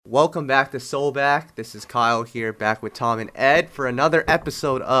Welcome back to Soulback. This is Kyle here, back with Tom and Ed for another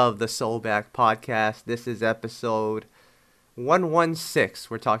episode of the Soulback podcast. This is episode 116.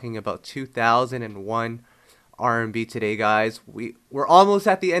 We're talking about 2001 R&B today, guys. We're almost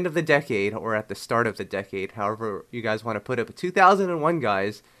at the end of the decade, or at the start of the decade, however you guys want to put it. But 2001,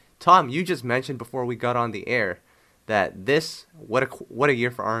 guys. Tom, you just mentioned before we got on the air that what a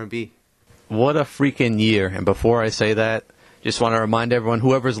year for R&B. What a freaking year. And before I say that, just want to remind everyone,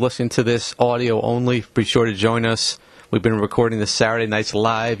 whoever's listening to this audio only, be sure to join us. We've been recording this Saturday nights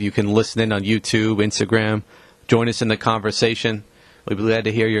live. You can listen in on YouTube, Instagram. Join us in the conversation. We'd be glad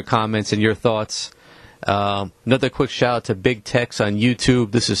to hear your comments and your thoughts. Another quick shout out to Big Tex on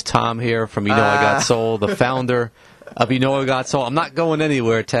YouTube. This is Tom here from You Know I Got Soul, the founder of You Know I Got Soul. I'm not going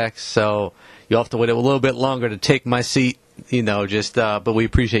anywhere, Tex, so you'll have to wait a little bit longer to take my seat, but we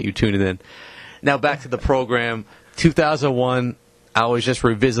appreciate you tuning in. Now back to the program. 2001, I was just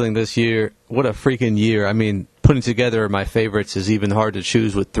revisiting this year. What a freaking year. I mean, putting together my favorites is even hard to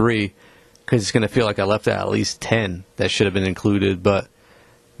choose with 3 because it's going to feel like I left out at least 10 that should have been included. But,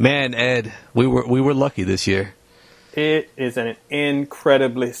 man, Ed, we were lucky this year. It is an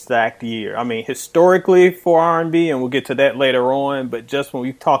incredibly stacked year. I mean, historically for R&B, and we'll get to that later on, but just when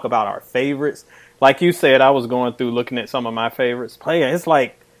we talk about our favorites, like you said, I was going through looking at some of my favorites. It's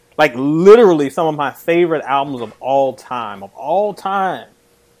like literally some of my favorite albums of all time,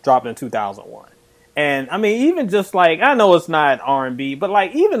 dropped in 2001. And I mean, even just like, I know it's not R&B, but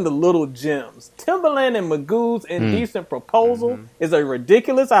like even the little gems, Timbaland and Magoo's Indecent Proposal is a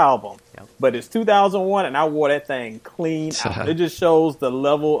ridiculous album, but it's 2001 and I wore that thing clean out. It just shows the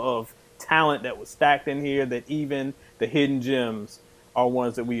level of talent that was stacked in here, that even the hidden gems are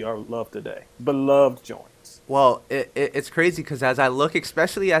ones that we are loved today. Beloved joints. Well, it's crazy because as I look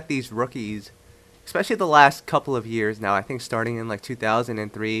especially at these rookies, especially the last couple of years now, I think starting in like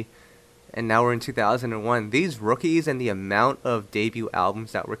 2003 and now we're in 2001, these rookies and the amount of debut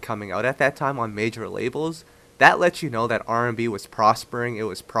albums that were coming out at that time on major labels, that lets you know that R&B was prospering, it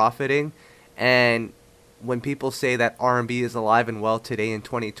was profiting. And when people say that R&B is alive and well today in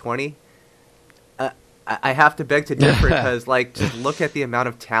 2020, I have to beg to differ because, just look at the amount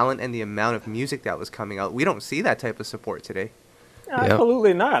of talent and the amount of music that was coming out. We don't see that type of support today.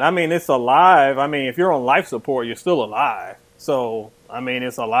 Absolutely not. I mean, it's alive. I mean, if you're on life support, you're still alive. So, I mean,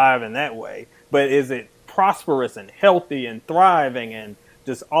 it's alive in that way. But is it prosperous and healthy and thriving and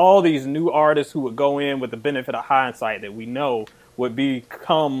just all these new artists who would go in with the benefit of hindsight that we know would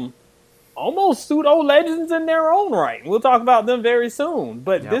become almost pseudo legends in their own right. We'll talk about them very soon.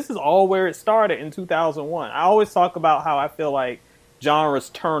 But This is all where it started in 2001. I always talk about how I feel like genres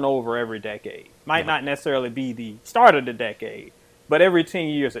turn over every decade. Might not necessarily be the start of the decade, but every 10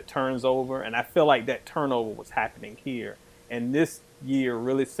 years it turns over. And I feel like that turnover was happening here. And this year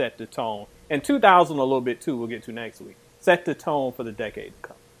really set the tone. And 2000 a little bit too, we'll get to next week. Set the tone for the decade to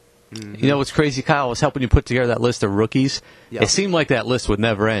come. You know what's crazy, Kyle? I was helping you put together that list of rookies. It seemed like that list would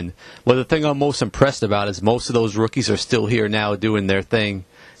never end. Well, the thing I'm most impressed about is most of those rookies are still here now doing their thing.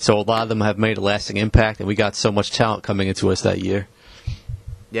 So a lot of them have made a lasting impact, and we got so much talent coming into us that year.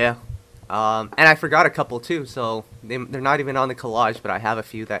 Yeah. And I forgot a couple, too, so they're not even on the collage, but I have a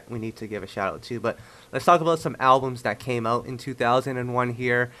few that we need to give a shout-out to. But let's talk about some albums that came out in 2001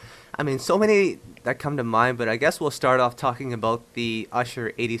 here. I mean, so many that come to mind, but I guess we'll start off talking about the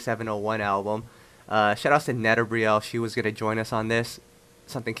Usher 8701 album. Shout out to Netta Brielle. She was going to join us on this.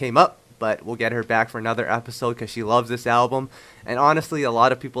 Something came up, but we'll get her back for another episode because she loves this album. And honestly, a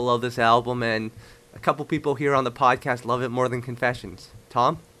lot of people love this album, and a couple people here on the podcast love it more than Confessions.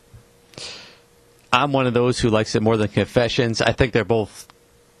 Tom? I'm one of those who likes it more than Confessions. I think they're both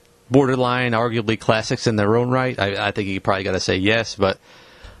borderline, arguably classics in their own right. I think you probably got to say yes, but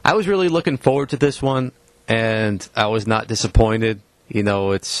I was really looking forward to this one, and I was not disappointed.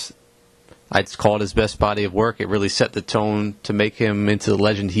 I'd call it his best body of work. It really set the tone to make him into the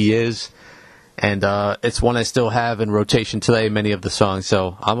legend he is, and it's one I still have in rotation today, many of the songs,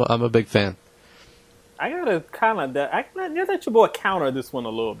 so I'm a big fan. I gotta let your boy counter this one a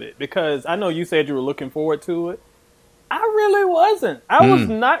little bit, because I know you said you were looking forward to it. I really wasn't. I was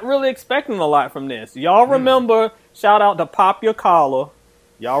not really expecting a lot from this. Y'all remember, shout out to Pop Your Collar.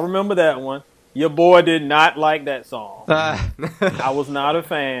 Y'all remember that one. Your boy did not like that song. I was not a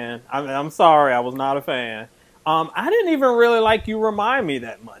fan. I'm sorry, I was not a fan. I didn't even really like You Remind Me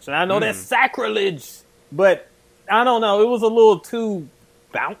that much. And I know that's sacrilege, but I don't know. It was a little too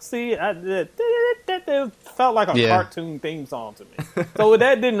bouncy. It felt like a cartoon theme song to me. So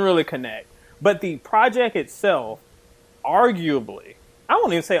that didn't really connect. But the project itself, arguably, I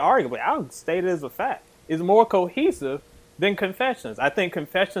won't even say arguably, I'll state it as a fact, is more cohesive than Confessions. I think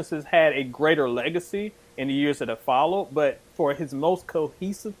Confessions has had a greater legacy in the years that have followed, but for his most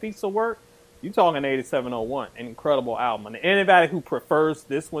cohesive piece of work, you're talking 8701, an incredible album. And anybody who prefers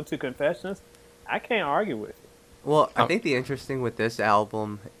this one to Confessions, I can't argue with you. Well, I think the interesting with this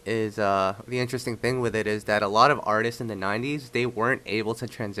album is the interesting thing with it is that a lot of artists in the 90s, they weren't able to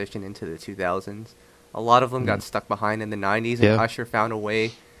transition into the 2000s. A lot of them got stuck behind in the 90s, and Usher found a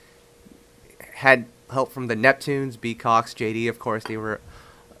way, had help from the Neptunes, B. Cox, JD, of course, they were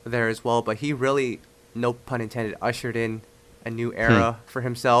there as well, but he really, no pun intended, ushered in a new era for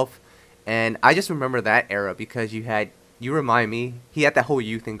himself. And I just remember that era because You Remind Me, he had that whole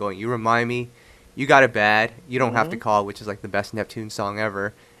You thing going, You Remind Me, You Got It Bad, You Don't Have to Call, which is like the best Neptune song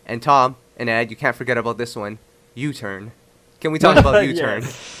ever. And Tom and Ed, you can't forget about this one, U-Turn. Can we talk about U-Turn?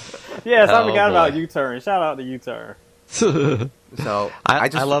 Yes, I forgot about U-Turn. Shout out to U-Turn. So I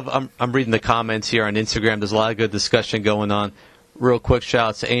love. I'm reading the comments here on Instagram. There's a lot of good discussion going on. Real quick shout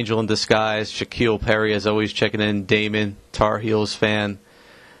outs to Angel in Disguise, Shaquille Perry as always checking in, Damon, Tar Heels fan.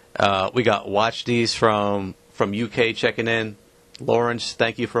 We got Watch These from UK checking in. Lawrence,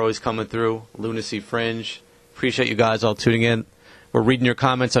 thank you for always coming through. Lunacy Fringe, appreciate you guys all tuning in. We're reading your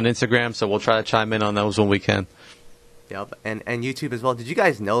comments on Instagram, so we'll try to chime in on those when we can. Yep, and YouTube as well. Did you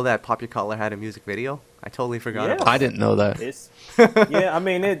guys know that Pop Your Collar had a music video? I totally forgot about I didn't know that. Yeah, I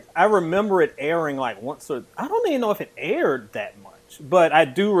mean, I remember it airing like once or I don't even know if it aired that much, but I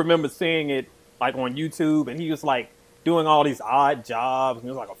do remember seeing it like on YouTube, and he was like doing all these odd jobs, and he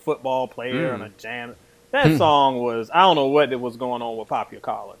was like a football player and a janitor. That song was, I don't know what was going on with Pop Your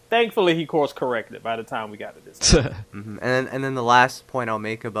Collar. Thankfully, he course corrected by the time we got to this. And then the last point I'll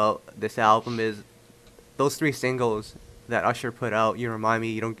make about this album is those 3 singles that Usher put out, You Remind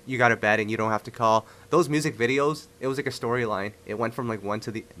Me, You Got It Bad, and You Don't Have to Call. Those music videos, it was like a storyline. It went from like one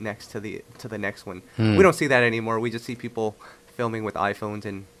to the next to the next one. We don't see that anymore. We just see people filming with iPhones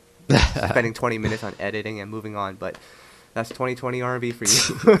and spending 20 minutes on editing and moving on. But that's 2020 R&B for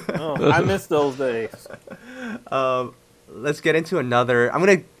you. I miss those days. Let's get into another. I'm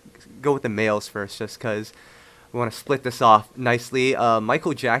gonna go with the males first, just because we want to split this off nicely.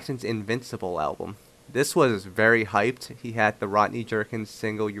 Michael Jackson's Invincible album. This was very hyped. He had the Rodney Jerkins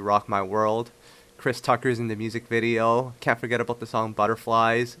single, You Rock My World. Chris Tucker's in the music video. Can't forget about the song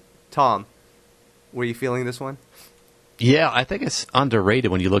Butterflies. Tom, were you feeling this one? Yeah, I think it's underrated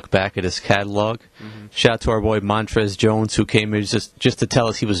when you look back at his catalog. Shout out to our boy Montrez Jones, who came here just to tell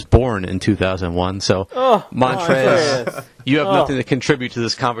us he was born in 2001. So, Montrez, you have nothing to contribute to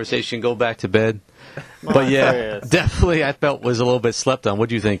this conversation. Go back to bed. But yeah, definitely I felt was a little bit slept on. What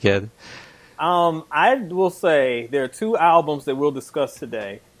do you think, Ed? I will say there are 2 albums that we'll discuss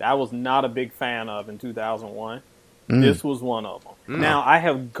today that I was not a big fan of in 2001. This was one of them. Now, I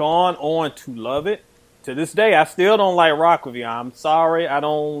have gone on to love it. To this day, I still don't like Rock With You. I'm sorry. I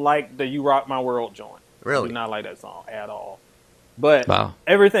don't like the You Rock My World joint. Really? I do not like that song at all. But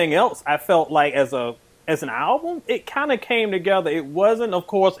everything else, I felt like as an album, it kind of came together. It wasn't, of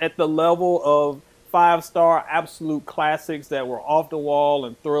course, at the level of 5-star absolute classics that were off the wall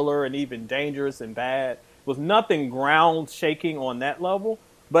and Thriller and even Dangerous and Bad. It was nothing ground shaking on that level,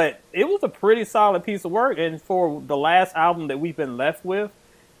 but it was a pretty solid piece of work. And for the last album that we've been left with,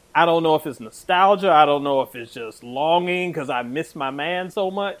 I don't know if it's nostalgia. I don't know if it's just longing because I miss my man so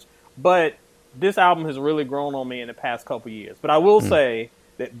much, but this album has really grown on me in the past couple years. But I will say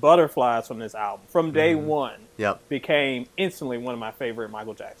that Butterflies from this album, from day one, became instantly one of my favorite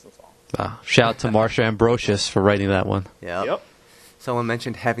Michael Jackson songs. Shout out to Marsha Ambrosius for writing that one. Yep. Someone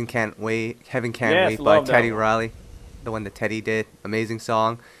mentioned Heaven Can't Wait by Teddy Riley, the one that Teddy did. Amazing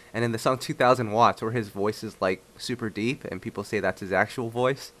song. And in the song 2000 Watts, where his voice is like super deep and people say that's his actual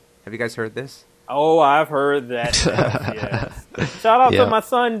voice. Have you guys heard this? Oh, I've heard that. Yes. Shout out to my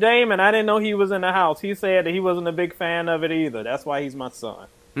son Damon. I didn't know he was in the house. He said that he wasn't a big fan of it either. That's why he's my son.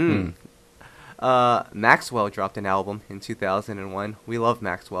 Maxwell dropped an album in 2001. We love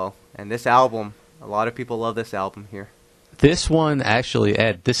Maxwell. And this album, a lot of people love this album here. This one, actually,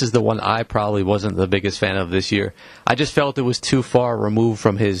 Ed, this is the one I probably wasn't the biggest fan of this year. I just felt it was too far removed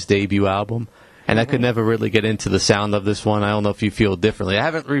from his debut album, and I could never really get into the sound of this one. I don't know if you feel differently. I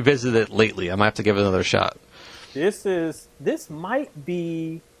haven't revisited it lately. I might have to give it another shot. This might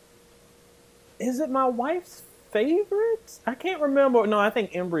be, is it my wife's favorite? I can't remember. No, I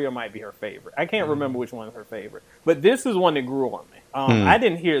think Embryo might be her favorite. I can't remember which one is her favorite. But this is one that grew on me. I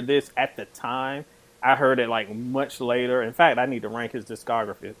didn't hear this at the time. I heard it like much later. In fact, I need to rank his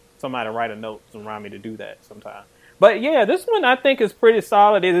discography. Somebody write a note and remind me to do that sometime. But yeah, this one I think is pretty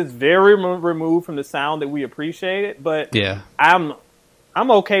solid. It is very removed from the sound that we appreciated, but I'm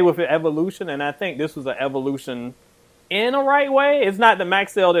okay with the evolution, and I think this was an evolution in a right way. It's not the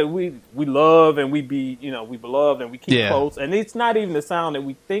Maxell that we love and we beloved and we keep close. And it's not even the sound that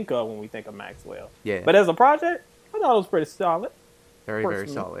we think of when we think of Maxwell. Yeah. But as a project, I thought it was pretty solid. Very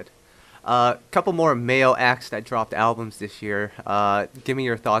solid. Couple more male acts that dropped albums this year. Give me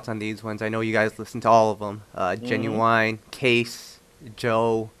your thoughts on these ones. I know you guys listened to all of them. Genuine, Case,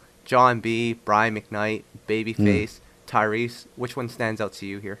 Joe, John B, Brian McKnight, Babyface, Tyrese. Which one stands out to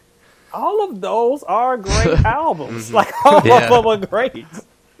you here? All of those are great albums. Like, all of them are great.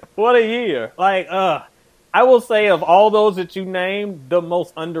 What a year. Like, I will say of all those that you named, the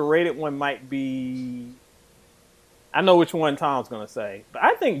most underrated one might be... I know which one Tom's going to say. But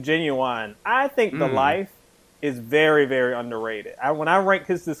I think Genuine. I think The Life is very, very underrated. When I ranked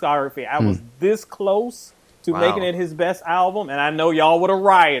his discography, I was this close to making it his best album. And I know y'all would have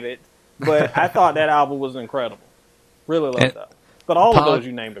rioted. But I thought that album was incredible. Really loved that. But all of those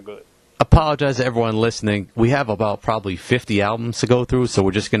you named are good. Apologize to everyone listening. We have about probably 50 albums to go through, so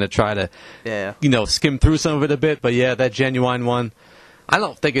we're just going to try to, skim through some of it a bit. But yeah, that Genuine one, I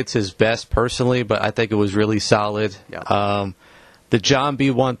don't think it's his best personally, but I think it was really solid. Yeah. The John B.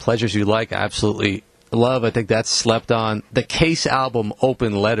 one, Pleasures You Like, I absolutely love. I think that's slept on. The Case album,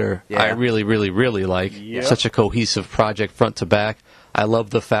 Open Letter, I really, really, really like. Yep. Such a cohesive project front to back. I love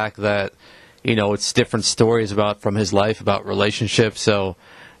the fact that, it's different stories from his life, about relationships, so...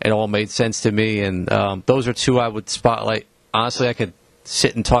 It all made sense to me, and those are two I would spotlight. Honestly, I could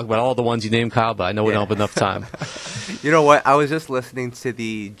sit and talk about all the ones you named, Kyle, but I know we don't have enough time. You know what? I was just listening to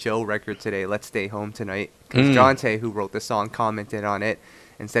the Joe record today, Let's Stay Home Tonight, because Jonte, who wrote the song, commented on it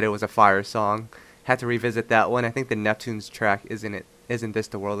and said it was a fire song. Had to revisit that one. I think the Neptunes track, Isn't This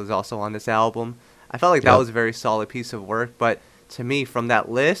the World, is also on this album. I felt like that was a very solid piece of work, but to me, from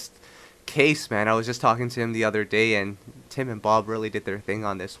that list... Case, man, I was just talking to him the other day, and Tim and Bob really did their thing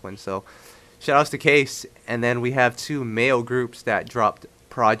on this one, so shout outs to Case. And then we have two male groups that dropped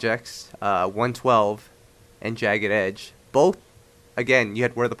projects, 112 and Jagged Edge. Both, again, you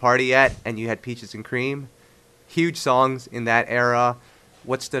had Where the Party At and you had Peaches and Cream. Huge songs in that era.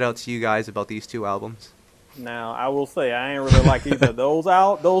 What stood out to you guys about these two albums? Now, I will say I ain't really like either of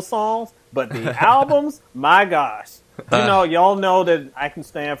those songs, but the albums, my gosh. Y'all know that I can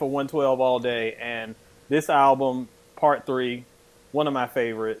stand for 112 all day, and this album, Part 3, one of my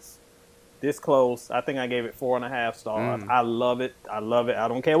favorites. This close, I think I gave it 4.5 stars. I love it. I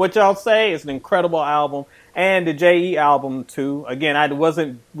don't care what y'all say. It's an incredible album. And the J.E. album, too. Again, I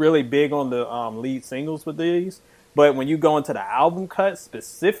wasn't really big on the lead singles with these, but when you go into the album cut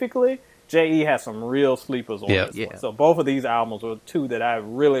specifically, J.E. has some real sleepers on this one. So both of these albums were two that I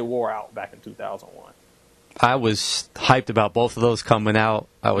really wore out back in 2001. I was hyped about both of those coming out.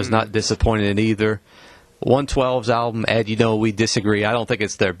 I was not disappointed in either. 112's album, Ed, we disagree. I don't think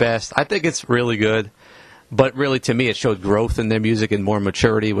it's their best. I think it's really good. But really, to me, it showed growth in their music and more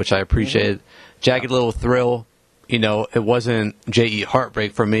maturity, which I appreciated. Jagged Little Thrill, it wasn't J.E.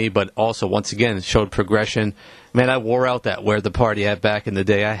 Heartbreak for me, but also, once again, it showed progression. Man, I wore out that Where the Party At back in the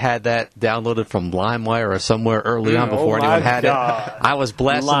day. I had that downloaded from LimeWire or somewhere early on before anyone had it. I was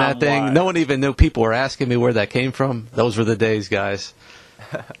blasting that thing. No one even knew. People were asking me where that came from. Those were the days, guys.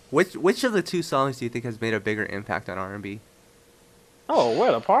 Which of the two songs do you think has made a bigger impact on R&B? Oh,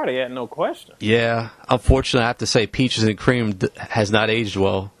 Where the Party At, no question. Yeah. Unfortunately, I have to say Peaches and Cream has not aged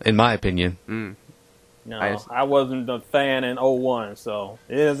well, in my opinion. No, I wasn't a fan in 01, so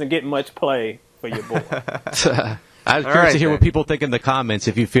it doesn't get much play for your boy. I was curious to hear what people think in the comments,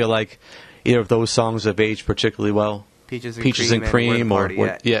 if you feel like either of those songs have aged particularly well. Peaches and Cream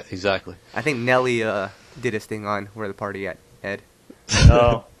yeah, exactly. I think Nelly did his thing on Where the Party At, Ed.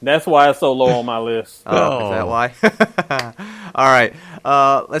 Oh, that's why it's so low on my list. Is that why? All right.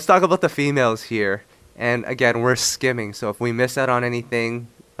 Let's talk about the females here. And again, we're skimming, so if we miss out on anything,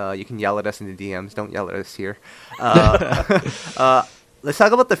 you can yell at us in the DMs. Don't yell at us here. Let's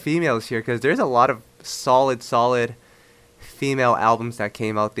talk about the females here, because there's a lot of solid female albums that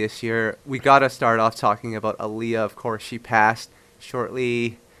came out this year. We got to start off talking about Aaliyah. Of course, she passed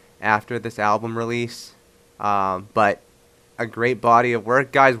shortly after this album release. But a great body of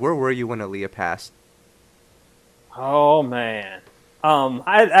work. Guys, where were you when Aaliyah passed? Oh, man.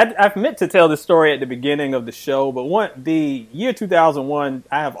 I've meant to tell this story at the beginning of the show, but the year 2001,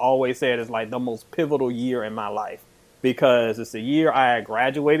 I have always said is like the most pivotal year in my life, because it's the year I had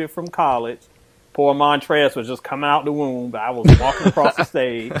graduated from college. Poor Montrez was just coming out the womb, but I was walking across the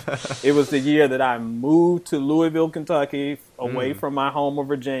stage. It was the year that I moved to Louisville, Kentucky, away from my home of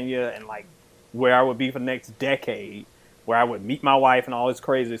Virginia, and like where I would be for the next decade, where I would meet my wife and all this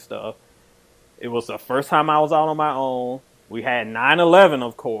crazy stuff. It was the first time I was out on my own. We had 9/11,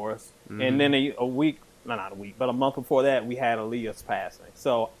 of course, and then a week not a week, but a month before that, we had Aaliyah's passing.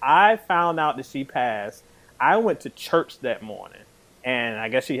 So I found out that she passed. I went to church that morning, and I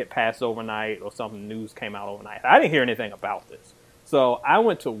guess she had passed overnight or something. News came out overnight. I didn't hear anything about this. So I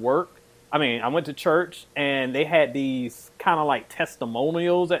went to I went to church, and they had these kind of like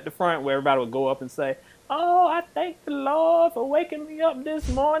testimonials at the front where everybody would go up and say, "Oh, I thank the Lord for waking me up this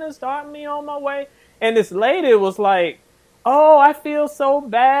morning, starting me on my way." And this lady was like, "Oh, I feel so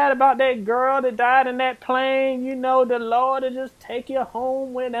bad about that girl that died in that plane. You know, the Lord will just take you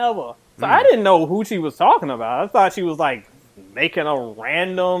home whenever." So I didn't know who she was talking about. I thought she was like making a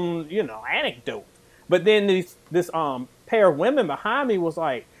random, anecdote. But then this pair of women behind me was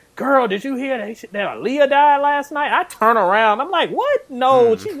like, "Girl, did you hear that Aaliyah died last night?" I turn around. I'm like, "What?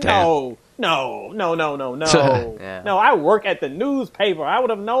 No, no. Yeah. No, I work at the newspaper. I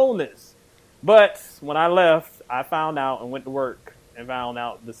would have known this." But when I left, I found out and went to work and found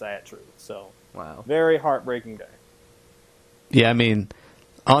out the sad truth. So, Wow. Very heartbreaking day. Yeah, I mean,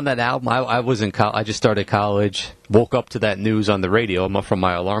 on that album, I was in I just started college, woke up to that news on the radio. I'm up from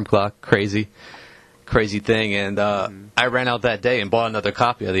my alarm clock. Crazy thing. And I ran out that day and bought another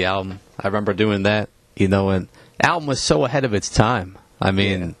copy of the album. I remember doing that, and the album was so ahead of its time. I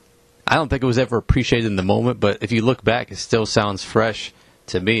mean, I don't think it was ever appreciated in the moment, but if you look back, it still sounds fresh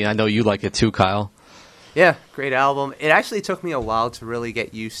to me. I know you like it too, Kyle. Yeah, great album. It actually took me a while to really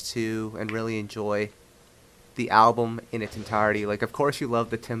get used to and really enjoy the album in its entirety. Like, of course, you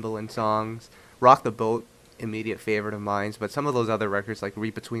love the Timbaland songs. Rock the Boat, immediate favorite of mine. But some of those other records, like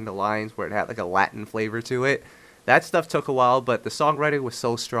Read Between the Lines, where it had like a Latin flavor to it, that stuff took a while. But the songwriting was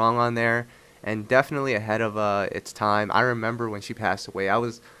so strong on there, and definitely ahead of its time. I remember when she passed away, I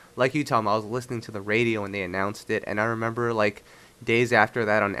was like you, Tom. I was listening to the radio when they announced it, and I remember like days after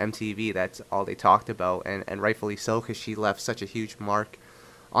that on MTV, that's all they talked about, and rightfully so, because she left such a huge mark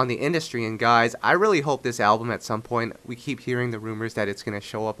on the industry. And guys, I really hope this album at some point, we keep hearing the rumors that it's going to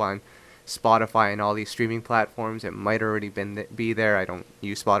show up on Spotify and all these streaming platforms. It might already be there. I don't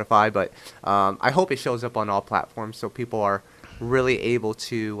use Spotify, but I hope it shows up on all platforms so people are really able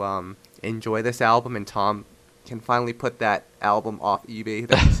to enjoy this album, and Tom can finally put that album off eBay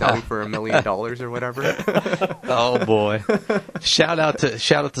that he's selling for $1 million or whatever. Oh boy! Shout out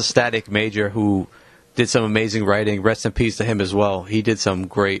to Static Major, who did some amazing writing. Rest in peace to him as well. He did some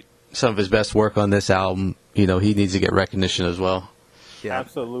of his best work on this album. He needs to get recognition as well. Yeah,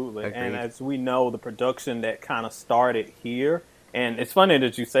 absolutely. Agreed. And as we know, the production that kind of started here, and it's funny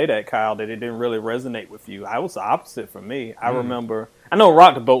that you say that, Kyle, that it didn't really resonate with you. I was the opposite for me. I remember, I know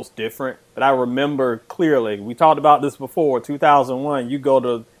Rock the Boat's different, but I remember clearly, we talked about this before, 2001, you go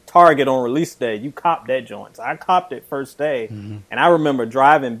to Target on release day, you cop that joint. So I copped it first day, and I remember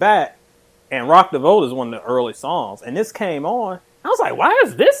driving back, and Rock the Boat is one of the early songs, and this came on. I was like, why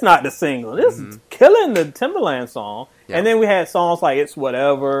is this not the single? This is killing the Timbaland song. Yeah. And then we had songs like It's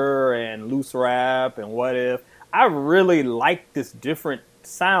Whatever and Loose Rap and What If. I really liked this different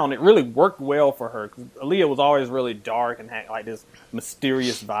sound. It really worked well for her, because Aaliyah was always really dark and had like this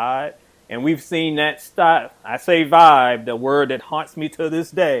mysterious vibe. And we've seen that style. I say vibe, the word that haunts me to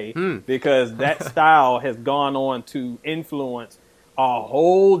this day, because that style has gone on to influence a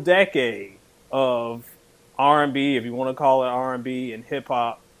whole decade of R&B, if you want to call it R&B, and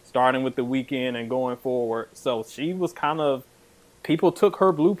hip-hop, starting with The Weeknd and going forward. So she was people took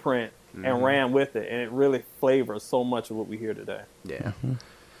her blueprint and ran with it, and it really flavors so much of what we hear today. Yeah.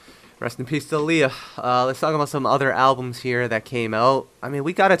 Rest in peace to Aaliyah. Let's talk about some other albums here that came out. I mean,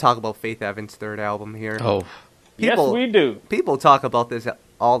 we got to talk about Faith Evans' third album here. Oh. Yes, we do. People talk about this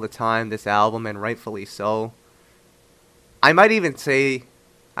all the time, this album, and rightfully so. I might even say,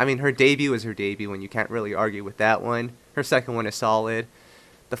 I mean, her debut is her debut, and you can't really argue with that one. Her second one is solid.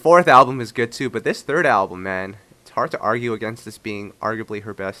 The fourth album is good too, but this third album, man, it's hard to argue against this being arguably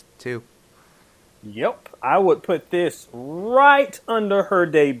her best too. Yep. I would put this right under her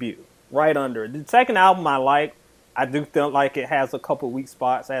debut. Right under. The second album I like. I do feel like it has a couple weak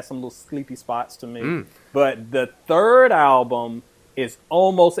spots. It has some little sleepy spots to me. But the third album is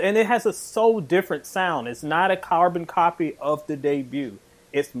almost, and it has a so different sound. It's not a carbon copy of the debut.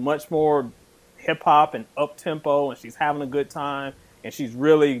 It's much more hip-hop and up-tempo, and she's having a good time, and she's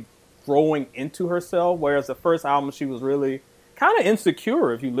really growing into herself, whereas the first album she was really kind of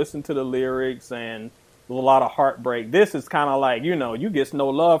insecure if you listen to the lyrics, and with a lot of heartbreak. This is kind of like, you get no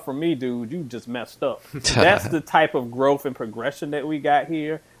love from me, dude. You just messed up. That's the type of growth and progression that we got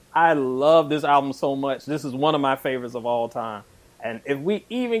here. I love this album so much. This is one of my favorites of all time. And if we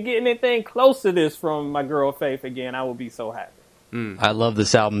even get anything close to this from my girl Faith again, I will be so happy. I love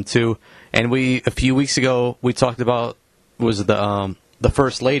this album too. And a few weeks ago, we talked about, was the the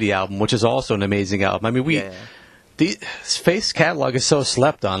First Lady album, which is also an amazing album. I mean, Faith's catalog is so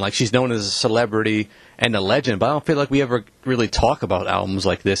slept on. Like, she's known as a celebrity and a legend, but I don't feel like we ever really talk about albums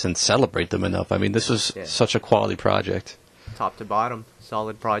like this and celebrate them enough. I mean, this was such a quality project. Top to bottom,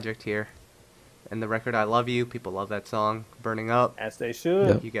 solid project here. And the record I Love You, people love that song. Burning Up, As they should.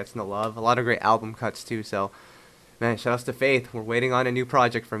 Yep. You Gets No Love. A lot of great album cuts too, so man, shouts to Faith. We're waiting on a new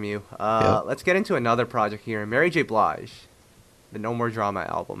project from you. Let's get into another project here. Mary J. Blige, the No More Drama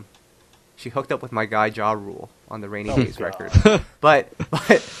album. She hooked up with my guy Ja Rule on the Rainy Days record. But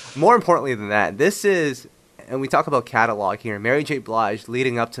more importantly than that, this is, and we talk about catalog here, Mary J. Blige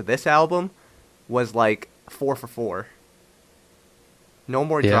leading up to this album was like 4 for 4. No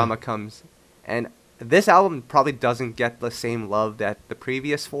More Drama comes, and this album probably doesn't get the same love that the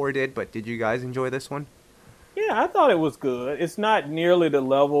previous 4 did, but did you guys enjoy this one? Yeah, I thought it was good. It's not nearly the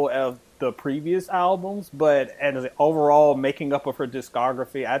level of the previous albums, but as an overall making up of her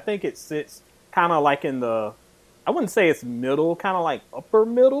discography, I think it sits kind of like in the, I wouldn't say it's middle, kind of like upper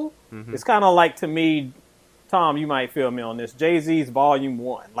middle. Mm-hmm. It's kind of like, to me, Tom, you might feel me on this, Jay-Z's Volume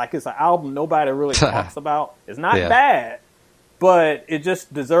 1. Like, it's an album nobody really talks about. It's not bad, but it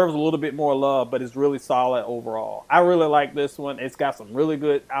just deserves a little bit more love, but it's really solid overall. I really like this one. It's got some really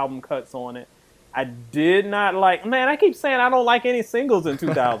good album cuts on it. I did not like, man, I keep saying I don't like any singles in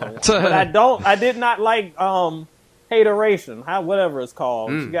 2001, but I did not like Hateration, whatever it's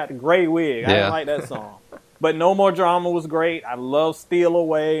called. She got the gray wig. I didn't like that song. But No More Drama was great. I love Steal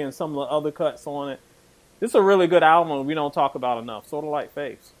Away and some of the other cuts on it. This is a really good album we don't talk about enough, sort of like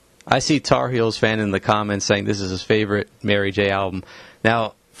Faith. I see Tar Heels fan in the comments saying this is his favorite Mary J. album.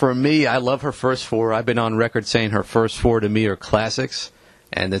 Now, for me, I love her first 4. I've been on record saying her first 4 to me are classics.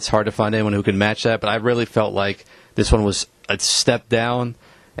 And it's hard to find anyone who can match that. But I really felt like this one was a step down.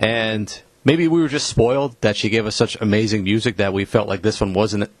 And maybe we were just spoiled that she gave us such amazing music that we felt like this one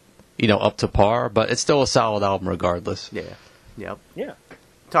wasn't, up to par. But it's still a solid album regardless. Yeah. Yep. Yeah.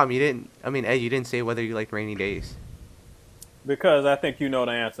 Tom, Ed, you didn't say whether you liked Rainy Days. Because I think you know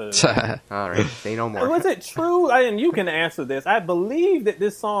the answer to that. All right. Say no more. Was it true? And you can answer this. I believe that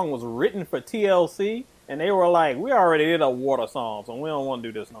this song was written for TLC. And they were like, we already did a water song, so we don't want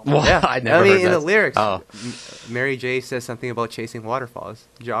to do this no more. Well, yeah, I never heard in that. the lyrics, Mary J. says something about chasing waterfalls.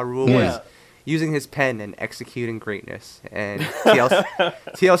 Ja Rule was using his pen and executing greatness. And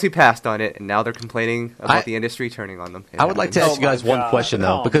TLC passed on it, and now they're complaining about the industry turning on them. I would like to ask you guys one question,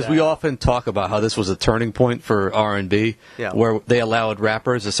 though, because we often talk about how this was a turning point for R&B, where they allowed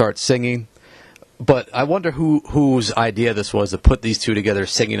rappers to start singing. But I wonder whose idea this was to put these two together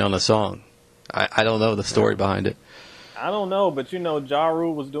singing on a song. I don't know the story behind it. I don't know, but Ja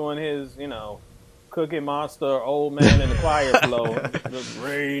Rule was doing his, Cookie Monster, Old Man in the Choir flow, the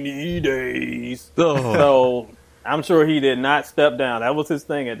rainy days. Oh. So I'm sure he did not step down. That was his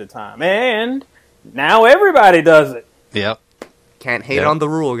thing at the time. And now everybody does it. Yep. Can't hate on the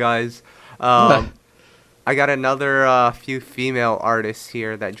rule, guys. I got another few female artists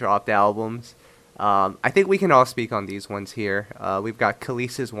here that dropped albums. I think we can all speak on these ones here. We've got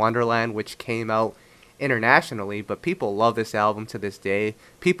Khalees's Wonderland, which came out internationally, but people love this album to this day.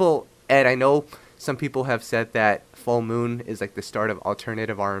 Ed, I know some people have said that Full Moon is like the start of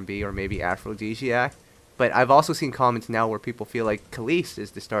alternative R&B or maybe Aphrodisiac, but I've also seen comments now where people feel like Khalees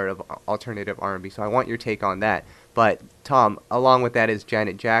is the start of alternative R&B, so I want your take on that. But Tom, along with that is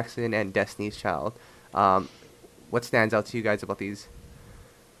Janet Jackson and Destiny's Child. What stands out to you guys about these?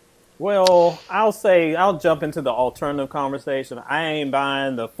 Well, I'll jump into the alternative conversation. I ain't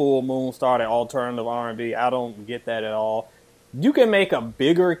buying the Full Moon started alternative R&B. I don't get that at all. You can make a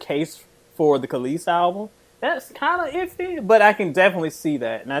bigger case for the Khalees album. That's kind of iffy, but I can definitely see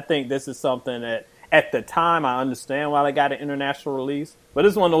that. And I think this is something that, at the time, I understand why they got an international release. But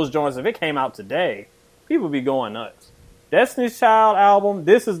it's one of those joints, if it came out today, people would be going nuts. Destiny's Child album,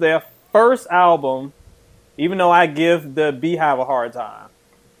 this is their first album, even though I give the Beehive a hard time.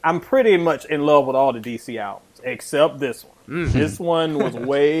 I'm pretty much in love with all the DC albums, except this one. Mm-hmm. This one was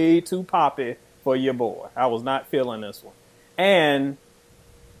way too poppy for your boy. I was not feeling this one. And,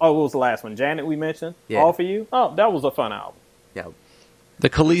 what was the last one? Janet, we mentioned? Yeah. All For You? Oh, that was a fun album. Yeah.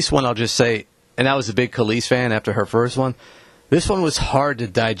 The Khalees one, I'll just say, and I was a big Khalees fan after her first one. This one was hard to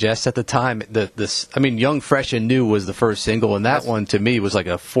digest at the time. Young, Fresh, and New was the first single, and that one, to me, was like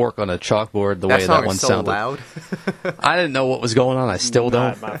a fork on a chalkboard, the way that one sounded. Loud. I didn't know what was going on. I still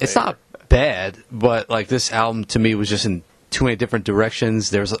don't. It's not bad, but like this album, to me, was just in too many different directions.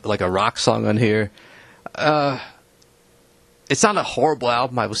 There's like a rock song on here. It's not a horrible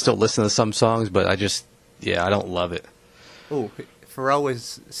album. I was still listening to some songs, but I don't love it. Oh, Pharrell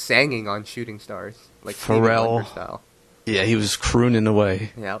was singing on Shooting Stars, like Pharrell style. Yeah, he was crooning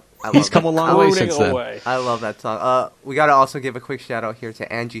away. Yep. He's come a long way Crooning since then. away. I love that song. We got to also give a quick shout out here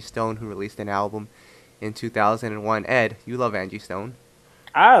to Angie Stone, who released an album in 2001. Ed, you love Angie Stone.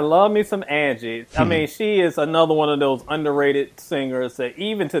 I love me some Angie. I mean, she is another one of those underrated singers that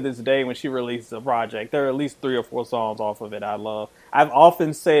even to this day when she releases a project, there are at least 3 or 4 songs off of it I love. I've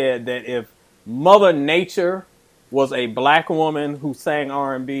often said that if Mother Nature was a black woman who sang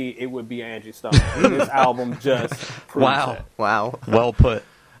R&B, it would be Angie Stone. This album just proves Wow. that. Wow. Well put.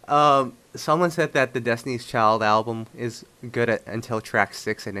 Someone said that the Destiny's Child album is good until track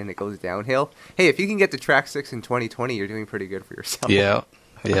 6 and then it goes downhill. Hey, if you can get to track 6 in 2020, you're doing pretty good for yourself. Yeah.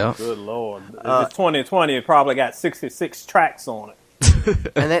 Yeah. Good Lord. If it's 2020, it probably got 66 tracks on it.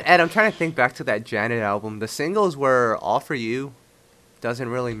 And then, Ed, I'm trying to think back to that Janet album. The singles were All For You, Doesn't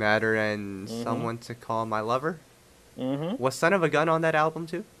Really Matter, and Someone to Call My Lover. Mm-hmm. Was Son of a Gun on that album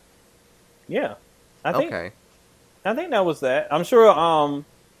too? Yeah. I think that was that. I'm sure, I'm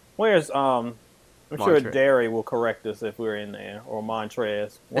sure Montrez. Derry will correct us if we're in there, or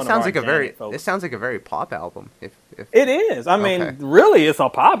Montrez. It sounds like a very pop album. If It is. I mean, Okay. really, it's a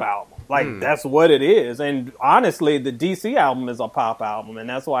pop album. Like, that's what it is. And honestly, the DC album is a pop album, and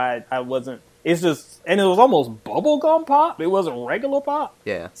that's why I wasn't. It's just, and it was almost bubblegum pop. It wasn't regular pop.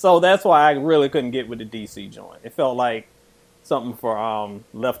 Yeah. So that's why I really couldn't get with the DC joint. It felt like something for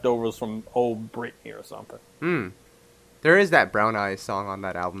leftovers from old Britney or something. There is that Brown Eyes song on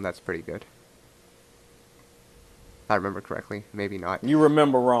that album that's pretty good. If I remember correctly. Maybe not. You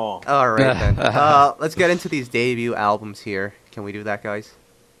remember wrong. All right, then. Let's get into these debut albums here. Can we do that, guys?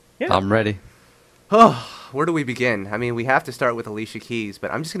 Yeah. I'm ready. Where do we begin? I mean, we have to start with Alicia Keys,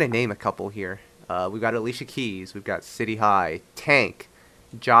 but I'm just going to name a couple here. We've got Alicia Keys, we've got City High, Tank,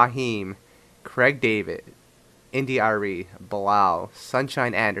 Jaheim, Craig David, Indy Ari, Bilal,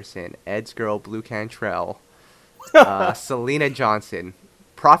 Sunshine Anderson, Ed's Girl, Blue Cantrell, Selena Johnson,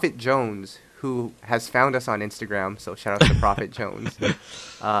 Prophet Jones, who has found us on Instagram, so shout out to Prophet Jones,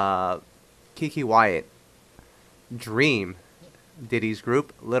 Kiki Wyatt, Dream, Diddy's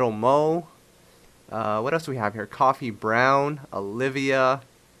Group, Little Mo, what else do we have here? Coffee Brown, Olivia,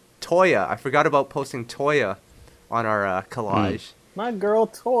 Toya. I forgot about posting Toya on our collage. My girl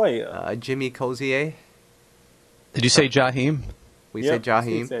Toya. Jimmy Cozier. Did you say Jaheim? We said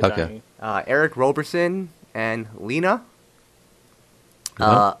Jaheim. Said Okay. Jaheim. Eric Roberson and Lena.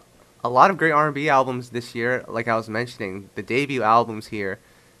 Uh-huh. A lot of great R&B albums this year. Like I was mentioning, the debut albums here,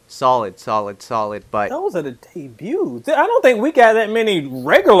 solid. But Those are the debuts. I don't think we got that many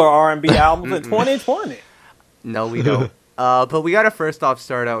regular R&B albums in 2020. no, we don't. But we got to first off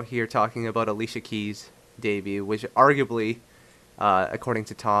start out here talking about Alicia Keys' debut, which arguably, according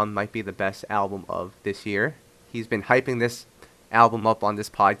to Tom, might be the best album of this year. He's been hyping this album up on this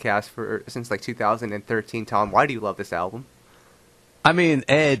podcast since like 2013. Tom, why do you love this album? I mean,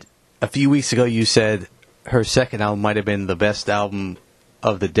 Ed, a few weeks ago you said her second album might have been the best album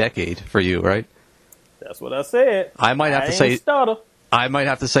of the decade for you, right? That's what I said. I might have to ain't say stutter. I might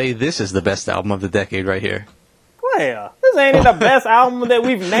have to say this is the best album of the decade right here. Well, this ain't the best album that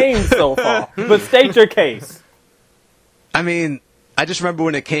we've named so far. But state your case. I mean, I just remember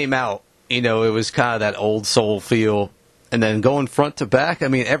when it came out, you know, it was kind of that old soul feel. And then going front to back, I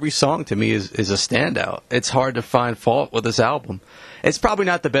mean, every song to me is a standout. It's hard to find fault with this album. It's probably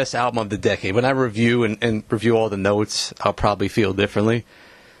not the best album of the decade. When I review and review all the notes, I'll probably feel differently.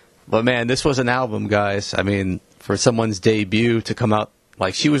 But man, this was an album, guys. I mean, for someone's debut to come out,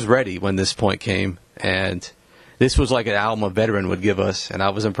 like, she was ready when this point came. And this was like an album a veteran would give us, and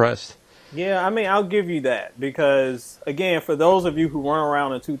I was impressed. Yeah, I mean, I'll give you that. Because, again, for those of you who weren't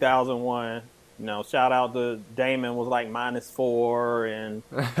around in 2001... You know, shout out to Damon was like -4, and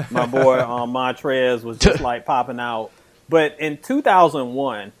my boy Montrez was just like popping out. But in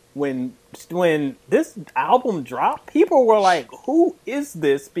 2001, when this album dropped, people were like, "Who is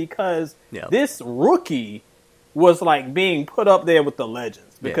this?" Because this rookie was like being put up there with the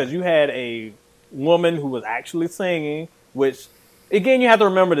legends. Because you had a woman who was actually singing, which again you have to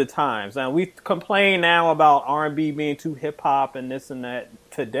remember the times. Now we complain now about R&B being too hip hop and this and that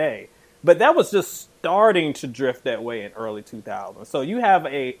today. But that was just starting to drift that way in early 2000s. So you have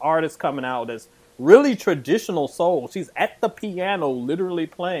a artist coming out that's really traditional soul. She's at the piano literally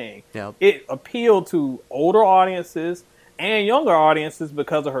playing. Yep. It appealed to older audiences and younger audiences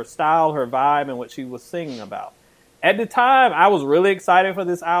because of her style, her vibe, and what she was singing about. At the time, I was really excited for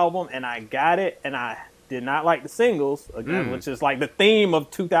this album, and I got it, and I did not like the singles, again, which is like the theme of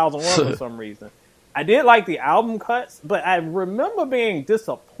 2001 for some reason. I did like the album cuts, but I remember being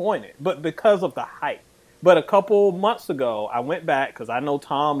disappointed, but because of the hype. But a couple months ago, I went back, because I know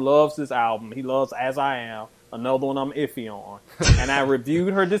Tom loves this album. He loves As I Am. another one I'm iffy on. And I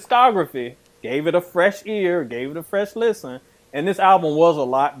reviewed her discography, gave it a fresh ear, gave it a fresh listen, and this album was a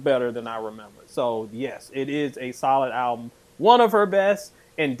lot better than I remembered. So, yes, it is a solid album. One of her best,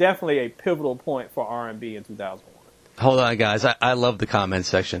 and definitely a pivotal point for R&B in 2001. Hold on, guys. I love the comment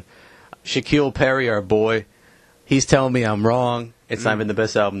section. Shaquille Perry, our boy, he's telling me I'm wrong. It's not even the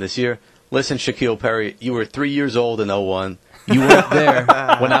best album this year. Listen, Shaquille Perry, you were 3 years old in '01. You weren't there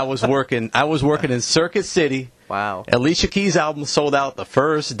when I was working. I was working in Circuit City. Wow. Alicia Keys' album sold out the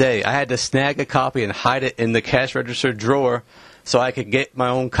first day. I had to snag a copy and hide it in the cash register drawer so I could get my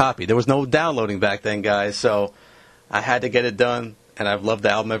own copy. There was no downloading back then, guys, so I had to get it done, and I've loved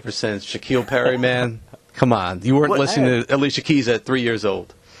the album ever since. Shaquille Perry, man, come on. You weren't listening to Alicia Keys at 3 years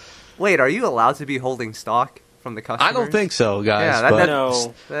old. Wait, are you allowed to be holding stock from the customers? I don't think so, guys.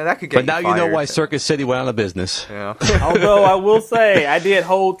 Yeah, that could get But now you know fired. why Circuit City went out of business. Yeah. Although I will say, I did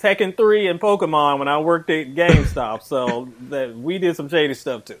hold Tekken 3 and Pokemon when I worked at GameStop, so that we did some shady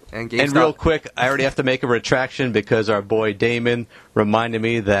stuff too. And And real quick, I already have to make a retraction because our boy Damon reminded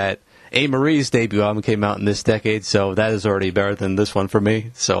me that A. Marie's debut album came out in this decade, so that is already better than this one for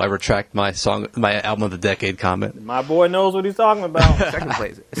me. So I retract my album of the decade comment. My boy knows what he's talking about.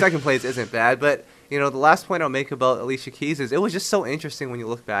 Second place isn't bad, but you know the last point I'll make about Alicia Keys is it was just so interesting when you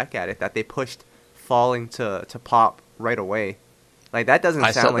look back at it that they pushed Falling to pop right away. Like that doesn't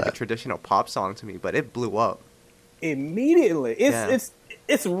sound like a traditional pop song to me, but it blew up Immediately. It's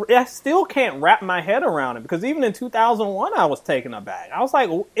I still can't wrap my head around it because even in 2001 I was taken aback. I was like,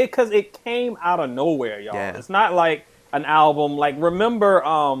 because it came out of nowhere, y'all. Yeah. It's not like an album. Like remember,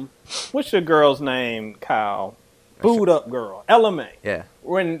 what's your girl's name, Kyle? Booed Up Girl, Ella Mai. Yeah.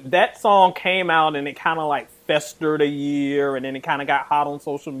 When that song came out and it kind of like festered a year and then it kind of got hot on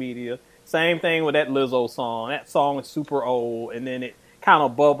social media. Same thing with that Lizzo song. That song is super old and then it kind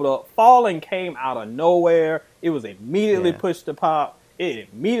of bubbled up. Falling came out of nowhere. It was immediately pushed to pop. It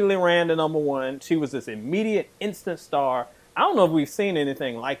immediately ran to number one. She was this immediate instant star. I don't know if we've seen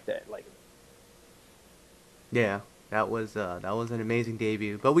anything like that lately. Yeah, that was an amazing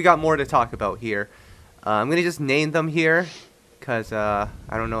debut. But we got more to talk about here. I'm going to just name them here because I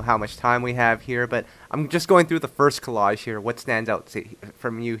don't know how much time we have here. But I'm just going through the first collage here. What stands out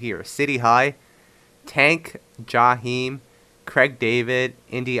from you here? City High, Tank, Jaheim, Craig David,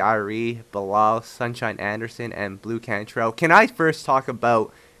 Indy Irie, Bilal, Sunshine Anderson, and Blue Cantrell. Can I first talk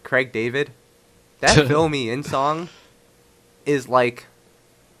about Craig David? That Fill Me In song is like,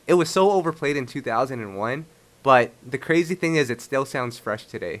 it was so overplayed in 2001, but the crazy thing is it still sounds fresh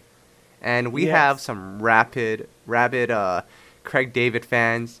today. And we have some rabid Craig David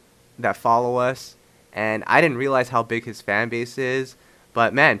fans that follow us, and I didn't realize how big his fan base is,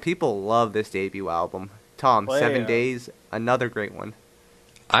 but man, people love this debut album. Tom, 7 Days, another great one.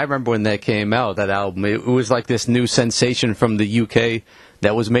 I remember when that came out, that album. It was like this new sensation from the UK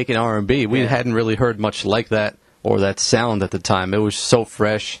that was making R&B. We hadn't really heard much like that or that sound at the time. It was so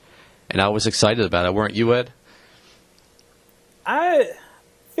fresh, and I was excited about it. Weren't you, Ed?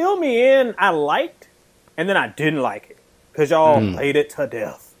 Fill Me In, I liked, and then I didn't like it because y'all played it to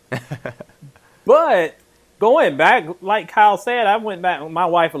death. But going back, like Kyle said, I went back. My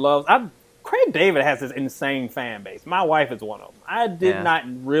wife loves. Craig David has this insane fan base. My wife is one of them. I did not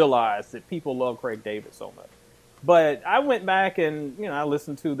realize that people love Craig David so much. But I went back and, I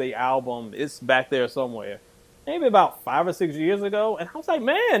listened to the album. It's back there somewhere. Maybe about 5 or 6 years ago. And I was like,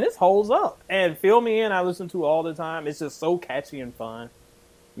 man, this holds up. And Fill Me In, I listen to all the time. It's just so catchy and fun.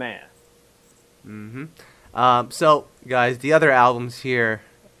 Man. So, guys, the other albums here.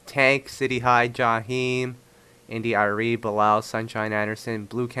 Tank, City High, Jaheim, Indy Irie, Bilal, Sunshine Anderson,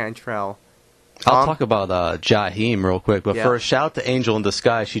 Blue Cantrell. I'll talk about Jaheim real quick, but first, shout out to Angel in the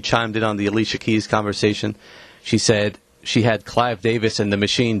Sky. She chimed in on the Alicia Keys conversation. She said she had Clive Davis and the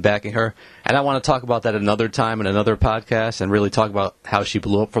Machine backing her, and I want to talk about that another time in another podcast and really talk about how she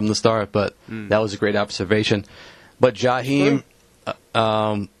blew up from the start, but that was a great observation. But Jaheim,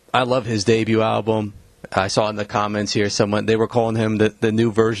 I love his debut album. I saw in the comments here they were calling him the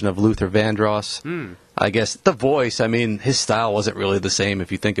new version of Luther Vandross. I guess the voice, his style wasn't really the same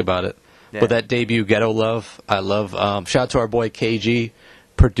if you think about it. Yeah. But that debut, Ghetto Love, I love. Shout out to our boy KG,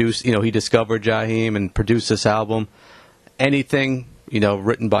 he discovered Jaheim and produced this album. Anything,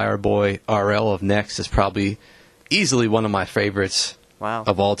 written by our boy RL of Next is probably easily one of my favorites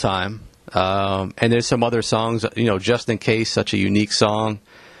of all time. And there's some other songs, Just in Case, such a unique song.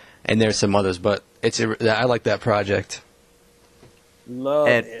 And there's some others, but I like that project. Love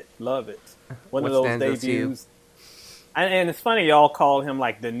it. One of those debuts. And it's funny y'all call him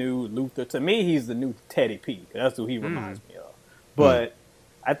like the new Luther. To me, he's the new Teddy P. That's who he reminds me of. But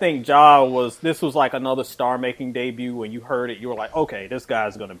I think Ja this was like another star-making debut. When you heard it, you were like, okay, this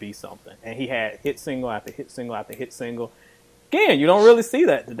guy's going to be something. And he had hit single after hit single after hit single. Again, you don't really see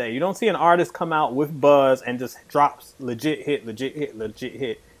that today. You don't see an artist come out with buzz and just drops legit hit, legit hit, legit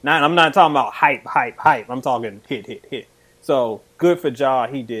hit. Now, I'm not talking about hype. I'm talking hit. So, good for Ja.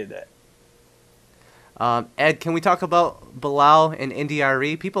 He did that. Ed, can we talk about Bilal and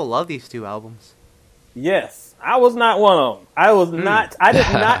India.Arie? People love these two albums. Yes, I was not one of them. I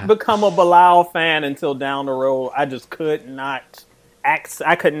did not become a Bilal fan until down the road. I just could not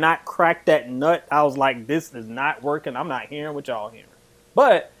I could not crack that nut. I was like, this is not working. I'm not hearing what y'all hearing.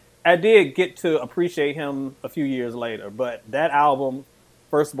 But I did get to appreciate him a few years later. But that album,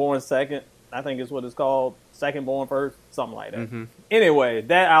 First Born Second, I think is what it's called. Second Born First, something like that. Mm-hmm. Anyway,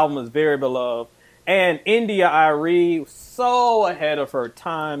 that album is very beloved. And India.Arie, so ahead of her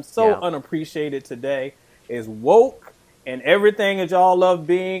time, so unappreciated today, is woke and everything that y'all love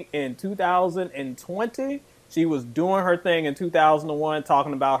being in 2020. She was doing her thing in 2001,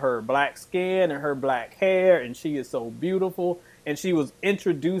 talking about her black skin and her black hair, and she is so beautiful. And she was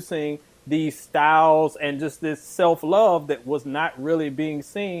introducing these styles and just this self-love that was not really being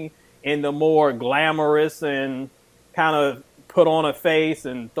seen in the more glamorous and kind of put on a face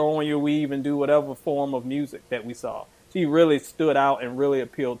and throw on your weave and do whatever form of music that we saw. She really stood out and really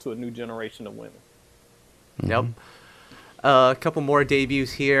appealed to a new generation of women. Yep. A couple more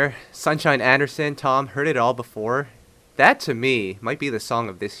debuts here. Sunshine Anderson, Tom, heard it all before. That, to me, might be the song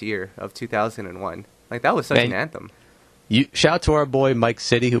of this year, of 2001. Like, that was such an anthem. Shout out to our boy Mike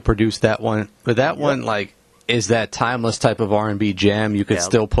City, who produced that one. But that one, like, is that timeless type of R&B jam you could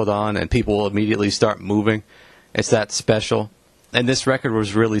still put on and people will immediately start moving. It's that special. And this record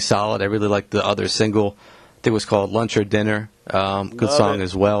was really solid. I really liked the other single. I think it was called Lunch or Dinner. Good song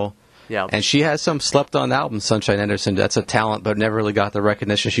as well. Yeah. And she has some slept-on albums, Sunshine Anderson. That's a talent, but never really got the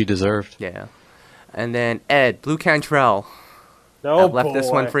recognition she deserved. Yeah. And then, Ed, Blue Cantrell. I left this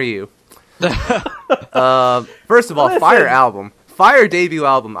one for you. First of all, fire album. Fire debut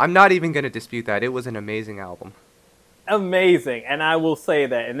album. I'm not even going to dispute that. It was an amazing album. Amazing. And I will say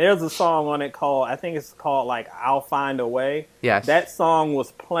that. And there's a song on it called, I think it's called, like, I'll Find a Way. Yes. That song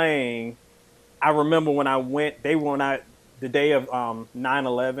was playing. I remember when I went, the day of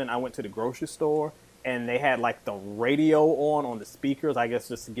 9/11, I went to the grocery store, and they had, like, the radio on the speakers, I guess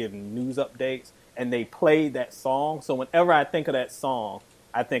just to give news updates, and they played that song. So whenever I think of that song,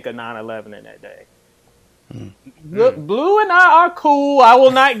 I think of 9/11 in that day. Look, Blue and I are cool. I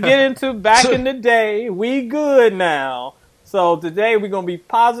will not get into back in the day. We good now. So today we're going to be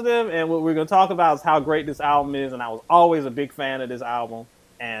positive, and what we're going to talk about is how great this album is, and I was always a big fan of this album,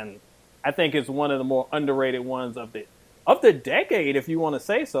 and I think it's one of the more underrated ones of the decade, if you want to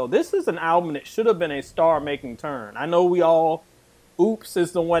say so. This is an album that should have been a star-making turn. I know Oops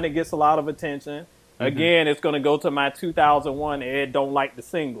is the one that gets a lot of attention. Again, it's going to go to my 2001 Ed Don't Like the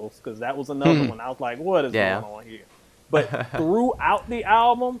Singles, because that was another one. I was like, what is going on here? But throughout the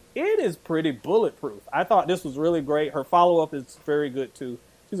album, it is pretty bulletproof. I thought this was really great. Her follow-up is very good, too.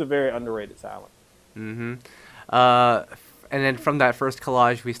 She's a very underrated talent. Mm-hmm. And then from that first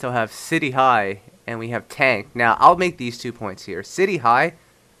collage, we still have City High, and we have Tank. Now, I'll make these 2 points here. City High,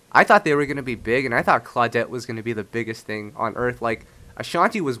 I thought they were going to be big, and I thought Claudette was going to be the biggest thing on earth. Like,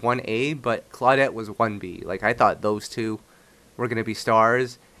 Ashanti was 1A, but Claudette was 1B. Like, I thought those two were going to be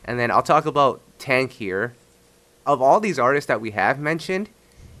stars. And then I'll talk about Tank here. Of all these artists that we have mentioned,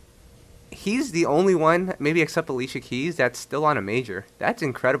 he's the only one, maybe except Alicia Keys, that's still on a major. That's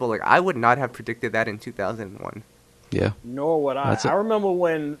incredible. Like, I would not have predicted that in 2001. Yeah. Nor would I. I remember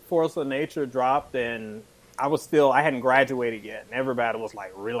when Force of Nature dropped, and I hadn't graduated yet, and everybody was,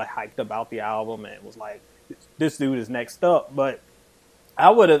 like, really hyped about the album, and it was like, this dude is next up. But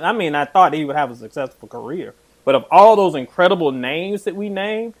I thought he would have a successful career. But of all those incredible names that we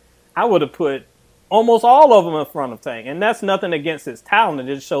named, I would have put almost all of them in front of Tank. And that's nothing against his talent.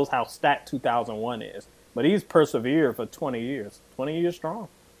 It just shows how stacked 2001 is. But he's persevered for 20 years. 20 years strong.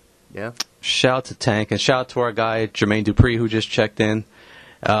 Yeah. Shout out to Tank, and shout out to our guy, Jermaine Dupri, who just checked in.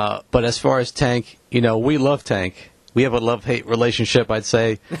 But as far as Tank, we love Tank. We have a love-hate relationship, I'd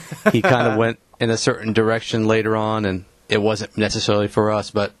say. He kind of went in a certain direction later on, and it wasn't necessarily for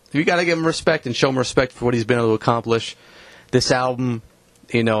us, but you got to give him respect and show him respect for what he's been able to accomplish. This album,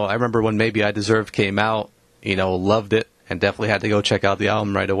 I remember when Maybe I Deserved came out, loved it, and definitely had to go check out the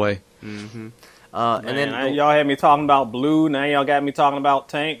album right away. Mm-hmm. And then y'all had me talking about Blue. Now y'all got me talking about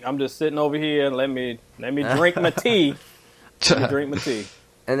Tank. I'm just sitting over here. Let me drink my tea.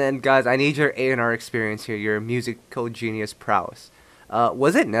 And then, guys, I need your A&R experience here. Your musical genius prowess.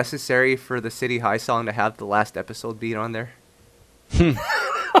 Was it necessary for the City High song to have the last episode beat on there?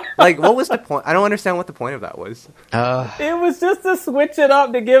 Like, what was the point? I don't understand what the point of that was. It was just to switch it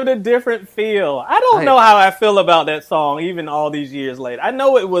up to give it a different feel. I don't know how I feel about that song, even all these years later. I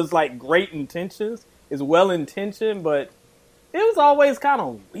know it was like great intentions, it's well intentioned, but it was always kind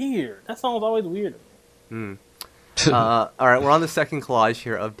of weird. That song was always weird to me. All right, we're on the second collage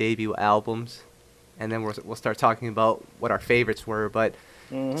here of debut albums, and then we'll start talking about what our favorites were. But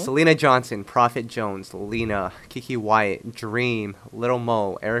Selena Johnson, Prophet Jones, Lena, Kiki Wyatt, Dream, Little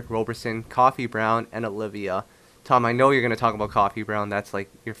Mo, Eric Roberson, Coffee Brown, and Olivia. Tom, I know you're going to talk about Coffee Brown. That's like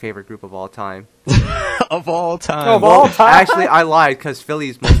your favorite group of all time. Of all time. Of all time? Actually, I lied because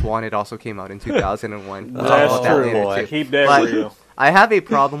Philly's Most Wanted also came out in 2001. We'll talk That's about that true, later, boy. too. Keep that But real. I have a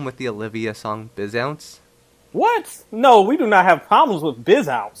problem with the Olivia song Biz Ounce. What? No, we do not have problems with Biz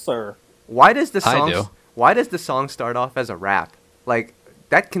Out, sir. Why does the I song do. Why does the song start off as a rap? Like,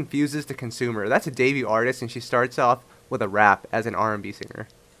 that confuses the consumer. That's a debut artist and she starts off with a rap as an R&B singer.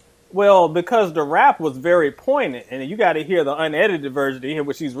 Well, because the rap was very poignant, and you got to hear the unedited version to hear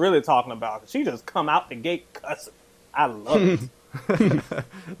what she's really talking about. She just come out the gate cussing. I love it.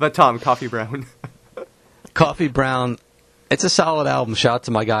 But Tom, Coffee Brown. Coffee Brown, it's a solid album. Shout out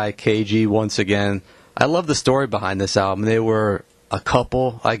to my guy KG once again. I love the story behind this album. They were a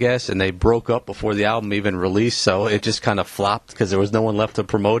couple, I guess, and they broke up before the album even released, so it just kind of flopped because there was no one left to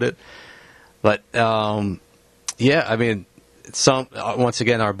promote it. But, yeah, I mean, once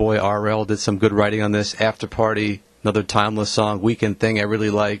again, our boy RL did some good writing on this. After Party, another timeless song. Weekend Thing I really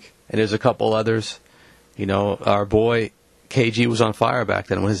like. And there's a couple others. You know, our boy KG was on fire back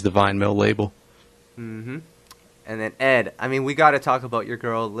then with his Divine Mill label. Mm-hmm. And then Ed, I mean, we got to talk about your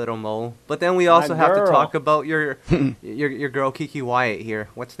girl Little Mo, but then we also have to talk about your girl Kiki Wyatt here.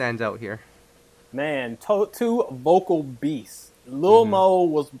 What stands out here? Man, two vocal beasts. Lil Mo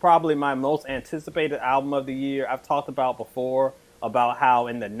was probably my most anticipated album of the year. I've talked about before about how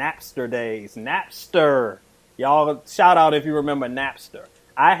in the Napster days, Napster, y'all shout out if you remember Napster.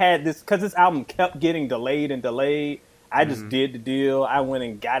 I had this, because this album kept getting delayed and delayed. I just did the deal. I went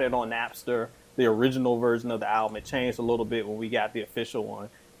and got it on Napster, the original version of the album. It changed a little bit when we got the official one,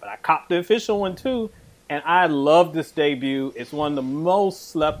 but I copped the official one too. And I love this debut. It's one of the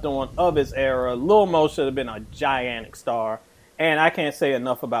most slept on of its era. Lil Mo should have been a gigantic star. And I can't say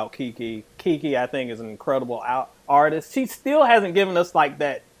enough about Kiki. Kiki, I think, is an incredible artist. She still hasn't given us like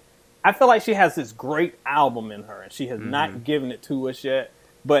that. I feel like she has this great album in her, and she has not given it to us yet.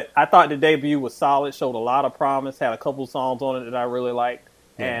 But I thought the debut was solid, showed a lot of promise, had a couple songs on it that I really liked.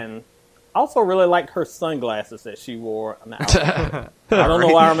 Yeah. And I also really liked her sunglasses that she wore on the album. I don't know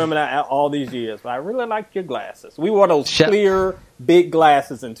why I remember that all these years, but I really liked your glasses. We wore those clear, big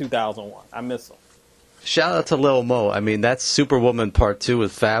glasses in 2001. I miss them. Shout out to Lil Mo. I mean, that Superwoman Part 2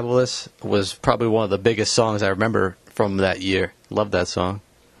 with Fabulous was probably one of the biggest songs I remember from that year. Love that song.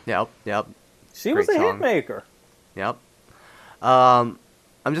 Yep. She was a hit maker. Yep. I'm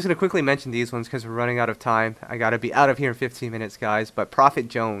just going to quickly mention these ones because we're running out of time. I got to be out of here in 15 minutes, guys. But Prophet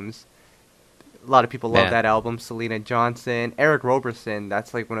Jones, a lot of people love that album. Selena Johnson, Eric Roberson,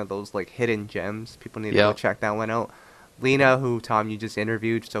 that's like one of those like hidden gems. People need to go check that one out. Lena, who, Tom, you just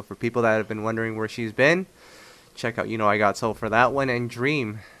interviewed. So for people that have been wondering where she's been, check out You Know I Got Soul for that one. And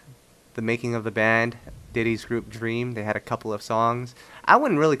Dream, the making of the band, Diddy's group Dream. They had a couple of songs. I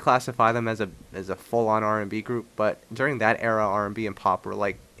wouldn't really classify them as a full-on R&B group, but during that era, R&B and pop were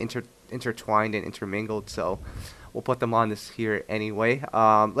like intertwined and intermingled. So we'll put them on this here anyway.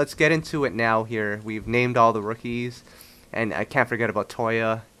 Let's get into it now here. We've named all the rookies, and I can't forget about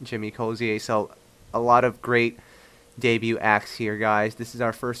Toya, Jimmy Cozier. So a lot of great debut acts here, guys. This is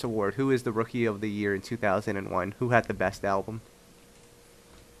our first award. Who is the Rookie of the Year in 2001? Who had the best album?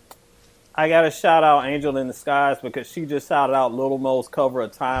 I got to shout out Angel in the Skies because she just shouted out Little Mo's cover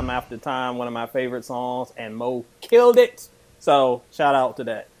of Time After Time, one of my favorite songs, and Mo killed it. So shout out to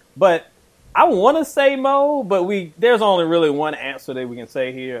that. But I want to say Mo, but there's only really one answer that we can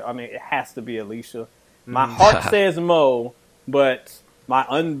say here. I mean, it has to be Alicia. My heart says Mo, but my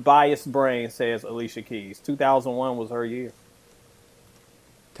unbiased brain says Alicia Keys. 2001 was her year.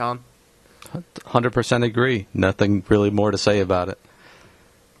 Tom? 100% agree. Nothing really more to say about it.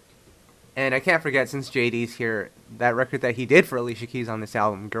 And I can't forget, since JD's here, that record that he did for Alicia Keys on this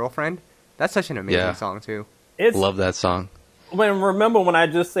album, Girlfriend. That's such an amazing song, too. Love that song. Remember when I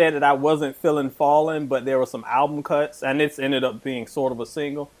just said that I wasn't feeling Fallen, but there were some album cuts, and it's ended up being sort of a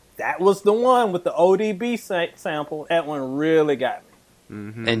single? That was the one with the ODB sample. That one really got me.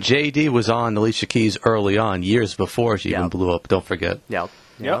 Mm-hmm. And JD was on Alicia Keys early on, years before she even blew up. Don't forget. Yep.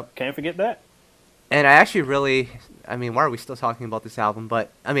 Can't forget that. And I actually really, I mean, why are we still talking about this album?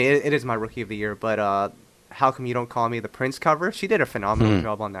 But, I mean, it is my Rookie of the Year. But How Come You Don't Call Me the Prince cover. She did a phenomenal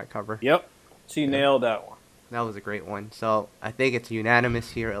job on that cover. Yep, she nailed that one. That was a great one. So I think it's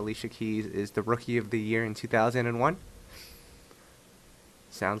unanimous here. Alicia Keys is the Rookie of the Year in 2001.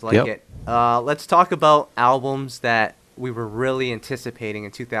 Sounds like it. Let's talk about albums that we were really anticipating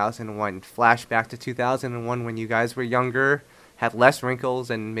in 2001. Flashback to 2001 when you guys were younger, had less wrinkles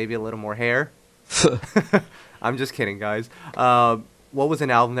and maybe a little more hair. I'm just kidding, guys. What was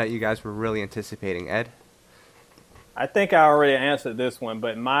an album that you guys were really anticipating, Ed? I think I already answered this one,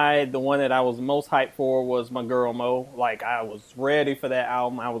 but the one that I was most hyped for was My Girl Mo. Like, I was ready for that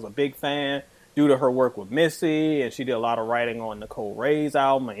album. I was a big fan due to her work with Missy, and she did a lot of writing on Nicole Ray's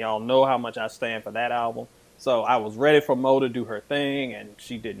album, and y'all know how much I stand for that album. So I was ready for Mo to do her thing, and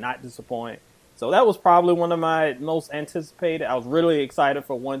she did not disappoint. So that was probably one of my most anticipated. I was really excited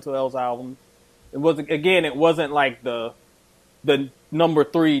for 112's album. It wasn't like the number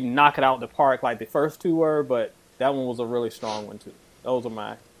 3 knock it out the park like the first two were, but that one was a really strong one too. Those are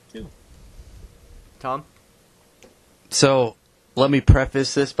my 2. Tom? So let me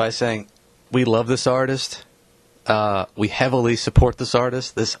preface this by saying we love this artist. We heavily support this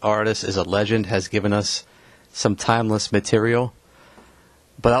artist. This artist is a legend, has given us some timeless material.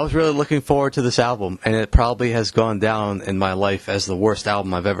 But I was really looking forward to this album, and it probably has gone down in my life as the worst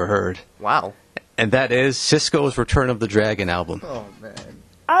album I've ever heard. Wow. And that is Sisqó's Return of the Dragon album. Oh, man.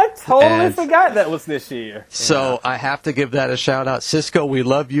 I totally forgot that was this year. So I have to give that a shout out. Sisqó, we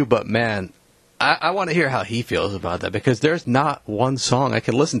love you, but man, I want to hear how he feels about that, because there's not one song I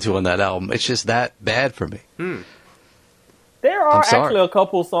can listen to on that album. It's just that bad for me. There are actually a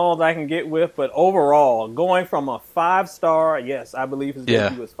couple songs I can get with, but overall, going from a 5-star, yes, I believe his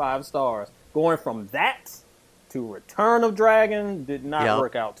debut was 5 stars, going from that to Return of Dragon did not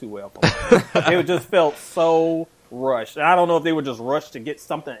work out too well for me. It just felt so rushed. And I don't know if they were just rushed to get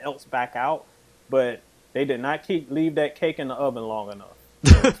something else back out, but they did not leave that cake in the oven long enough.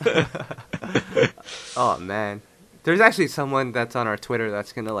 Oh, man. There's actually someone that's on our Twitter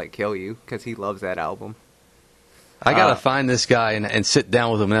that's going to, like, kill you because he loves that album. I got to find this guy and sit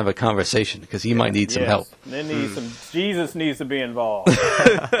down with him and have a conversation, because he might need some help. They need Jesus needs to be involved.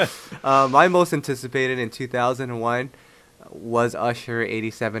 My most anticipated in 2001 was Usher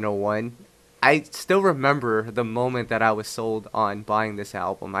 8701. I still remember the moment that I was sold on buying this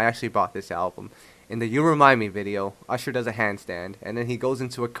album. I actually bought this album. In the You Remind Me video, Usher does a handstand, and then he goes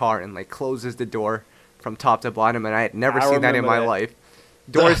into a car and, like, closes the door from top to bottom, and I had never seen that in my life.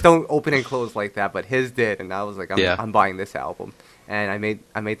 Doors don't open and close like that, but his did, and I was like, I'm buying this album, and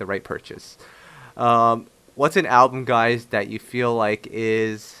I made the right purchase. What's an album, guys, that you feel like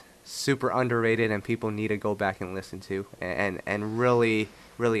is super underrated and people need to go back and listen to and really,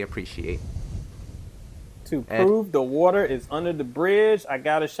 really appreciate? To prove the water is under the bridge, I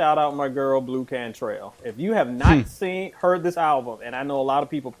gotta shout out my girl Blue Cantrell. If you have not heard this album, and I know a lot of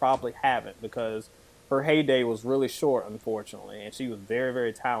people probably haven't, because her heyday was really short, unfortunately, and she was very,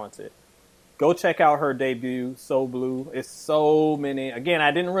 very talented. Go check out her debut, So Blue. It's so many. Again,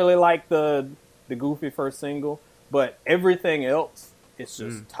 I didn't really like the goofy first single, but everything else is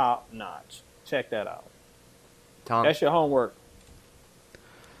just top notch. Check that out. Tom? That's your homework.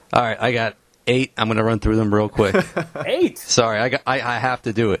 All right, I got 8. I'm going to run through them real quick. 8? Sorry, I have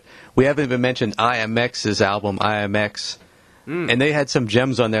to do it. We haven't even mentioned IMX's album, IMX. And they had some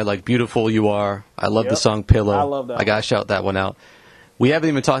gems on there like Beautiful You Are. I love the song Pillow. I love that. I got to shout that one out. We haven't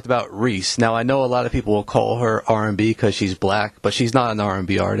even talked about Reese. Now, I know a lot of people will call her R&B because she's black, but she's not an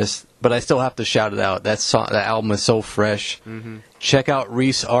R&B artist. But I still have to shout it out. That album is so fresh. Check out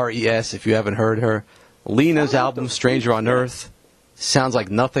Reese, R-E-S, if you haven't heard her. Lena's album, Stranger on Earth. Sounds like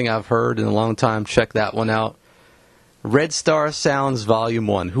nothing I've heard in a long time. Check that one out. Red Star Sounds Volume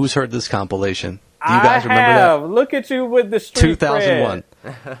 1. Who's heard this compilation? Do you guys remember that? Look at you with the street 2001.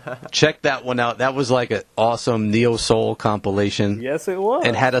 Check that one out. That was like an awesome neo-soul compilation. Yes, it was.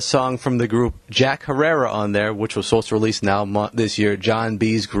 And had a song from the group Jack Herrera on there, which was supposed to release now this year. John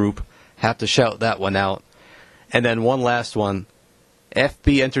B's group. Have to shout that one out. And then one last one.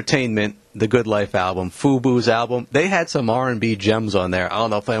 FB Entertainment, The Good Life album. FUBU's album. They had some R&B gems on there. I don't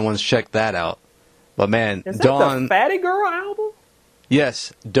know if anyone's checked that out. But man, is that Dawn... the Fatty Girl album?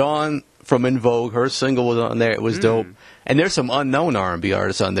 Yes. Dawn from In Vogue, her single was on there. It was dope. And there's some unknown R&B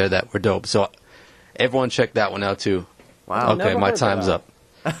artists on there that were dope. So everyone check that one out too. Wow. Okay, my time's up.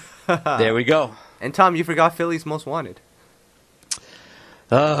 There we go. And Tom, you forgot Philly's Most Wanted.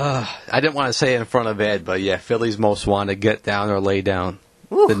 I didn't want to say it in front of Ed, but yeah, Philly's Most Wanted, Get Down or Lay Down.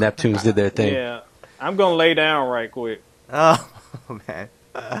 Woo. The Neptunes did their thing. Yeah, I'm going to lay down right quick. Oh, man.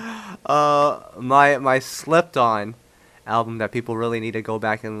 My slept on album that people really need to go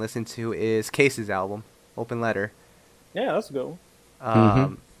back and listen to is Case's album. Open Letter. Yeah, that's a good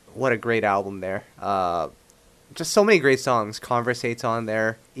one. What a great album there. Just so many great songs. Conversate's on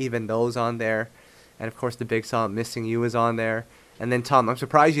there. Even Those on there. And, of course, the big song, Missing You, is on there. And then, Tom, I'm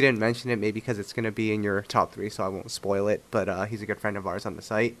surprised you didn't mention it, maybe because it's going to be in your top 3, so I won't spoil it. But he's a good friend of ours on the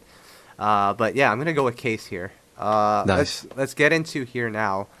site. But, yeah, I'm going to go with Case here. Nice. Let's get into here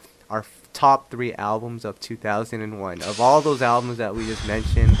now our top 3 albums of 2001. Of all those albums that we just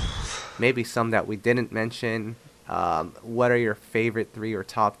mentioned, maybe some that we didn't mention, what are your favorite 3 or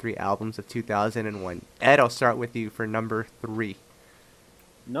top 3 albums of 2001? Ed, I'll start with you for number 3.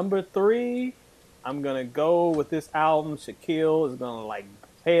 Number 3, I'm going to go with this album. Shaquille is going to,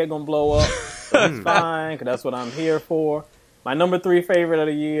 head going to blow up. So it's fine, because that's what I'm here for. My number 3 favorite of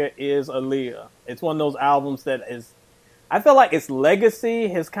the year is Aaliyah. It's one of those albums that is, I feel like its legacy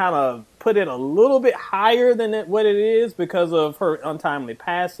has kind of put it a little bit higher than what it is because of her untimely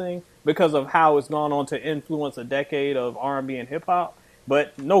passing, because of how it's gone on to influence a decade of R&B and hip-hop.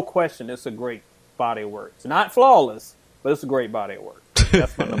 But no question, it's a great body of work. It's not flawless, but it's a great body of work.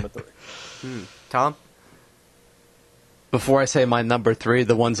 That's my number 3. Tom? Before I say my number 3,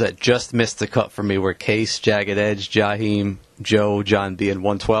 the ones that just missed the cut for me were Case, Jagged Edge, Jaheim, Joe, John B, and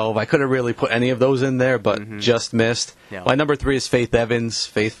 112. I couldn't really put any of those in there, but just missed. Yeah. My number 3 is Faith Evans,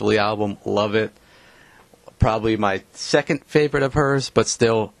 Faithfully album. Love it. Probably my second favorite of hers, but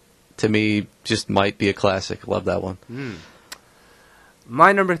still, to me, just might be a classic. Love that one.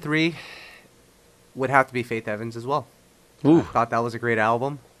 My number 3 would have to be Faith Evans as well. Ooh. I thought that was a great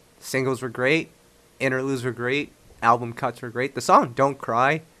album. Singles were great. Interludes were great. Album cuts were great. The song Don't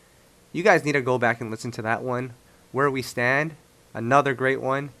Cry, you guys need to go back and listen to that one. Where We Stand, another great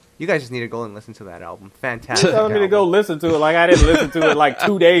one. You guys just need to go and listen to that album. Fantastic. You're telling me to go listen to it like I didn't listen to it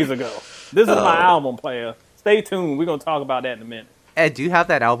 2 days ago. This is my album, player. Stay tuned. We're going to talk about that in a minute. Ed, do you have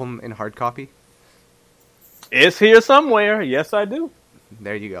that album in hard copy? It's here somewhere. Yes, I do.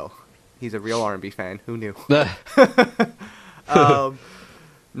 There you go. He's a real R&B fan. Who knew?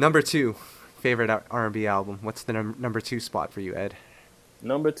 Number 2, favorite R&B album. What's the number 2 spot for you, Ed?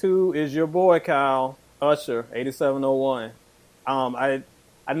 Number 2 is your boy, Kyle, Usher, 8701. I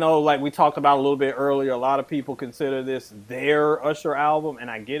know, we talked about a little bit earlier, a lot of people consider this their Usher album,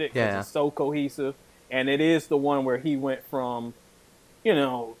 and I get it because it's so cohesive. And it is the one where he went from,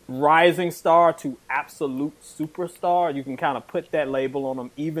 rising star to absolute superstar. You can kind of put that label on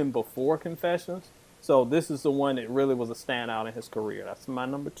him even before Confessions. So this is the one that really was a standout in his career. That's my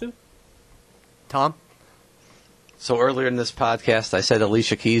number 2. Tom? So earlier in this podcast, I said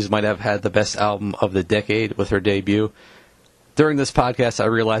Alicia Keys might have had the best album of the decade with her debut. During this podcast, I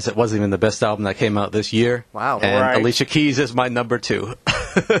realized it wasn't even the best album that came out this year. Wow. And right. Alicia Keys is my number 2.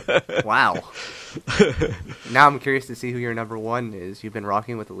 Wow. Now I'm curious to see who your number 1 is. You've been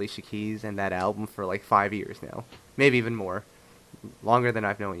rocking with Alicia Keys and that album for 5 years now. Maybe even more. Longer than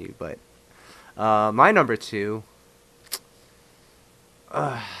I've known you, but... my number 2...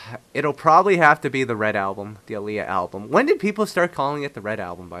 it'll probably have to be the Red Album, the Aaliyah album. When did people start calling it the Red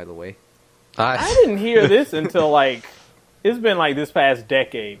Album, by the way? I didn't hear this until, it's been, this past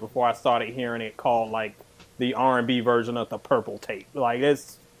decade before I started hearing it called, the R&B version of the Purple Tape.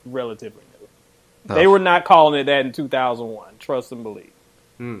 It's relatively new. Oh. They were not calling it that in 2001. Trust and believe.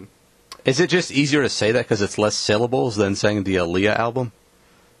 Is it just easier to say that because it's less syllables than saying the Aaliyah album?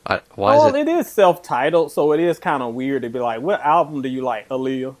 Why is it is self-titled, so it is kind of weird to be like, what album do you like,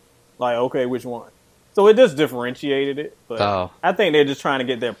 Aaliyah? Okay, which one? So it just differentiated it, but I think they're just trying to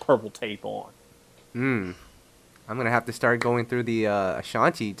get their Purple Tape on. I'm going to have to start going through the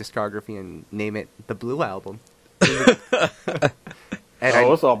Ashanti discography and name it the Blue Album. It's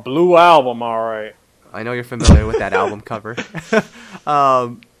a Blue Album, all right. I know you're familiar with that album cover.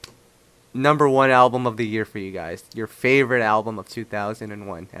 Number 1 album of the year for you guys. Your favorite album of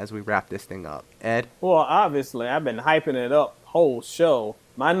 2001 as we wrap this thing up. Ed? Well, obviously, I've been hyping it up whole show.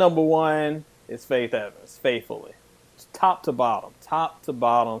 My number 1 is Faith Evans, Faithfully. It's top to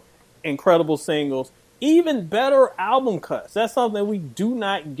bottom. Incredible singles. Even better album cuts. That's something we do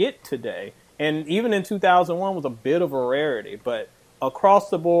not get today. And even in 2001 was a bit of a rarity. But across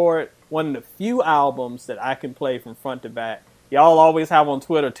the board, one of the few albums that I can play from front to back. Y'all always have on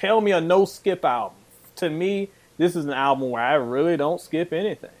Twitter, tell me a no-skip album. To me, this is an album where I really don't skip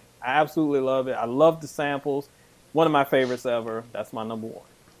anything. I absolutely love it. I love the samples. One of my favorites ever. That's my number 1.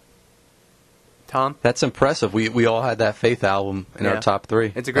 Tom? That's impressive. We all had that Faith album in our top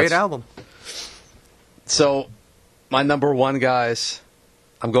 3. It's a great album. So, my number 1, guys,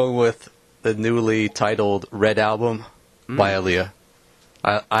 I'm going with the newly titled Red Album by Aaliyah.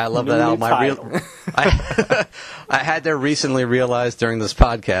 I love that album. I had to recently realize during this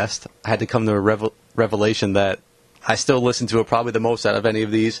podcast, I had to come to revelation that I still listen to it probably the most out of any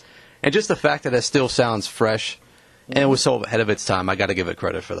of these. And just the fact that it still sounds fresh and it was so ahead of its time, I got to give it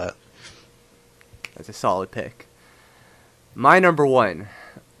credit for that. That's a solid pick. My number one,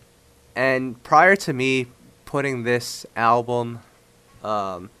 and prior to me putting this album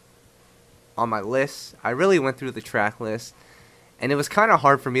on my list, I really went through the track list, and it was kind of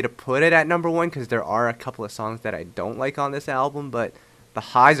hard for me to put it at number one because there are a couple of songs that I don't like on this album, but the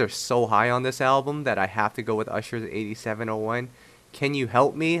highs are so high on this album that I have to go with Usher's 8701. Can You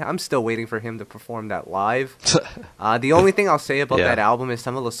Help Me? I'm still waiting for him to perform that live. The only thing I'll say about that album is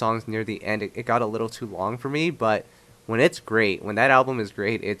some of the songs near the end, it got a little too long for me, but when it's great, when that album is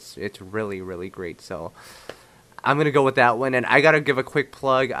great, it's really, really great. So I'm going to go with that one. And I got to give a quick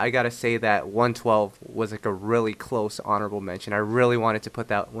plug. I got to say that 112 was like a really close honorable mention. I really wanted to put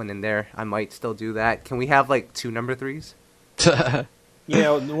that one in there. I might still do that. Can we have like 2 number 3s?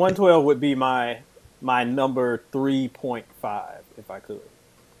 Yeah, 112 would be my number 3.5 if I could.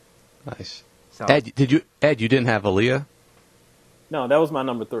 Nice. So, Ed, you didn't have Aaliyah? No, that was my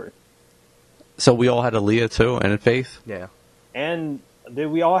number 3. So we all had Aaliyah too, and Faith? Yeah. And did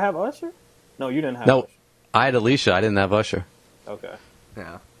we all have Usher? No, you didn't have No, Usher. I had Alicia. I didn't have Usher. Okay.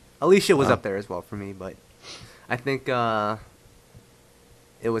 Yeah. Alicia was up there as well for me, but I think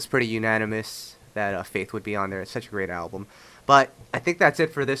it was pretty unanimous that Faith would be on there. It's such a great album. But I think that's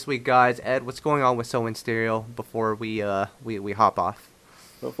it for this week, guys. Ed, what's going on with Soul in Stereo before we hop off?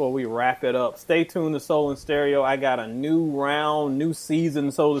 Before we wrap it up, stay tuned to Soul in Stereo. I got a new round, new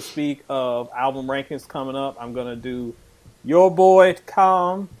season, so to speak, of album rankings coming up. I'm going to do Your Boy,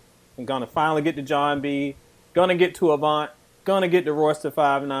 Calm. I'm going to finally get to John B. Going to get to Avant. Going to get to Royce da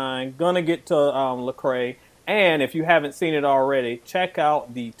 5'9". Going to get to Lecrae. And if you haven't seen it already, check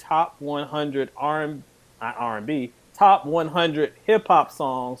out the top 100 R&B, top 100 hip-hop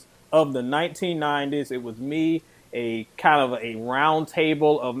songs of the 1990s. It was me, a kind of a round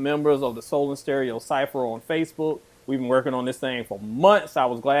table of members of the Soul in Stereo Cypher on Facebook. We've been working on this thing for months. I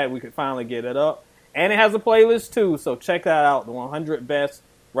was glad we could finally get it up. And it has a playlist too, so check that out. The 100 best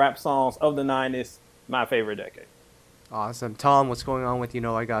rap songs of the 90s, my favorite decade. Awesome. Tom, what's going on with You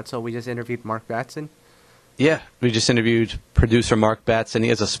Know I Got So? We just interviewed Mark Batson. Yeah, we just interviewed producer Mark Batson. He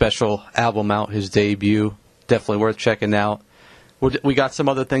has a special album out, his debut. Definitely worth checking out. We got some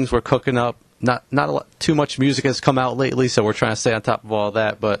other things we're cooking up. Not a lot, too much music has come out lately, so we're trying to stay on top of all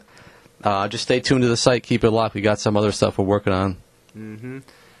that. But just stay tuned to the site. Keep it locked. We got some other stuff we're working on.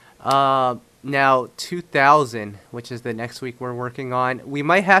 Mm-hmm. Now, 2000, which is the next week we're working on, we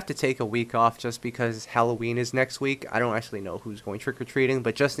might have to take a week off just because Halloween is next week. I don't actually know who's going trick-or-treating,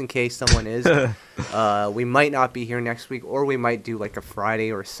 but just in case someone is, we might not be here next week, or we might do like a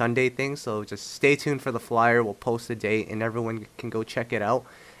Friday or Sunday thing. So just stay tuned for the flyer. We'll post the date, and everyone can go check it out.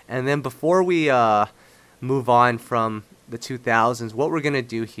 And then before we move on from the 2000s, what we're going to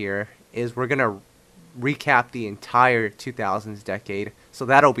do here is we're going to recap the entire 2000s decade. So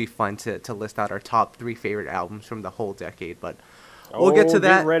that'll be fun to list out our top 3 favorite albums from the whole decade. But we'll get to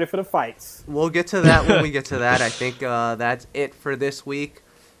that. Get ready for the fights. We'll get to that when we get to that. I think that's it for this week.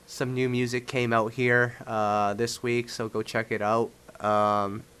 Some new music came out here this week, so go check it out.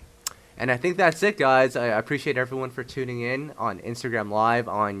 And I think that's it, guys. I appreciate everyone for tuning in on Instagram Live,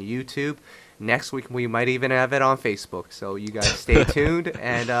 on YouTube. Next week, we might even have it on Facebook. So you guys stay tuned,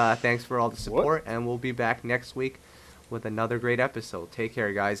 and thanks for all the support. And we'll be back next week with another great episode. Take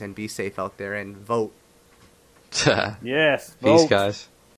care, guys, and be safe out there, and vote. Yes. Peace, vote. guys.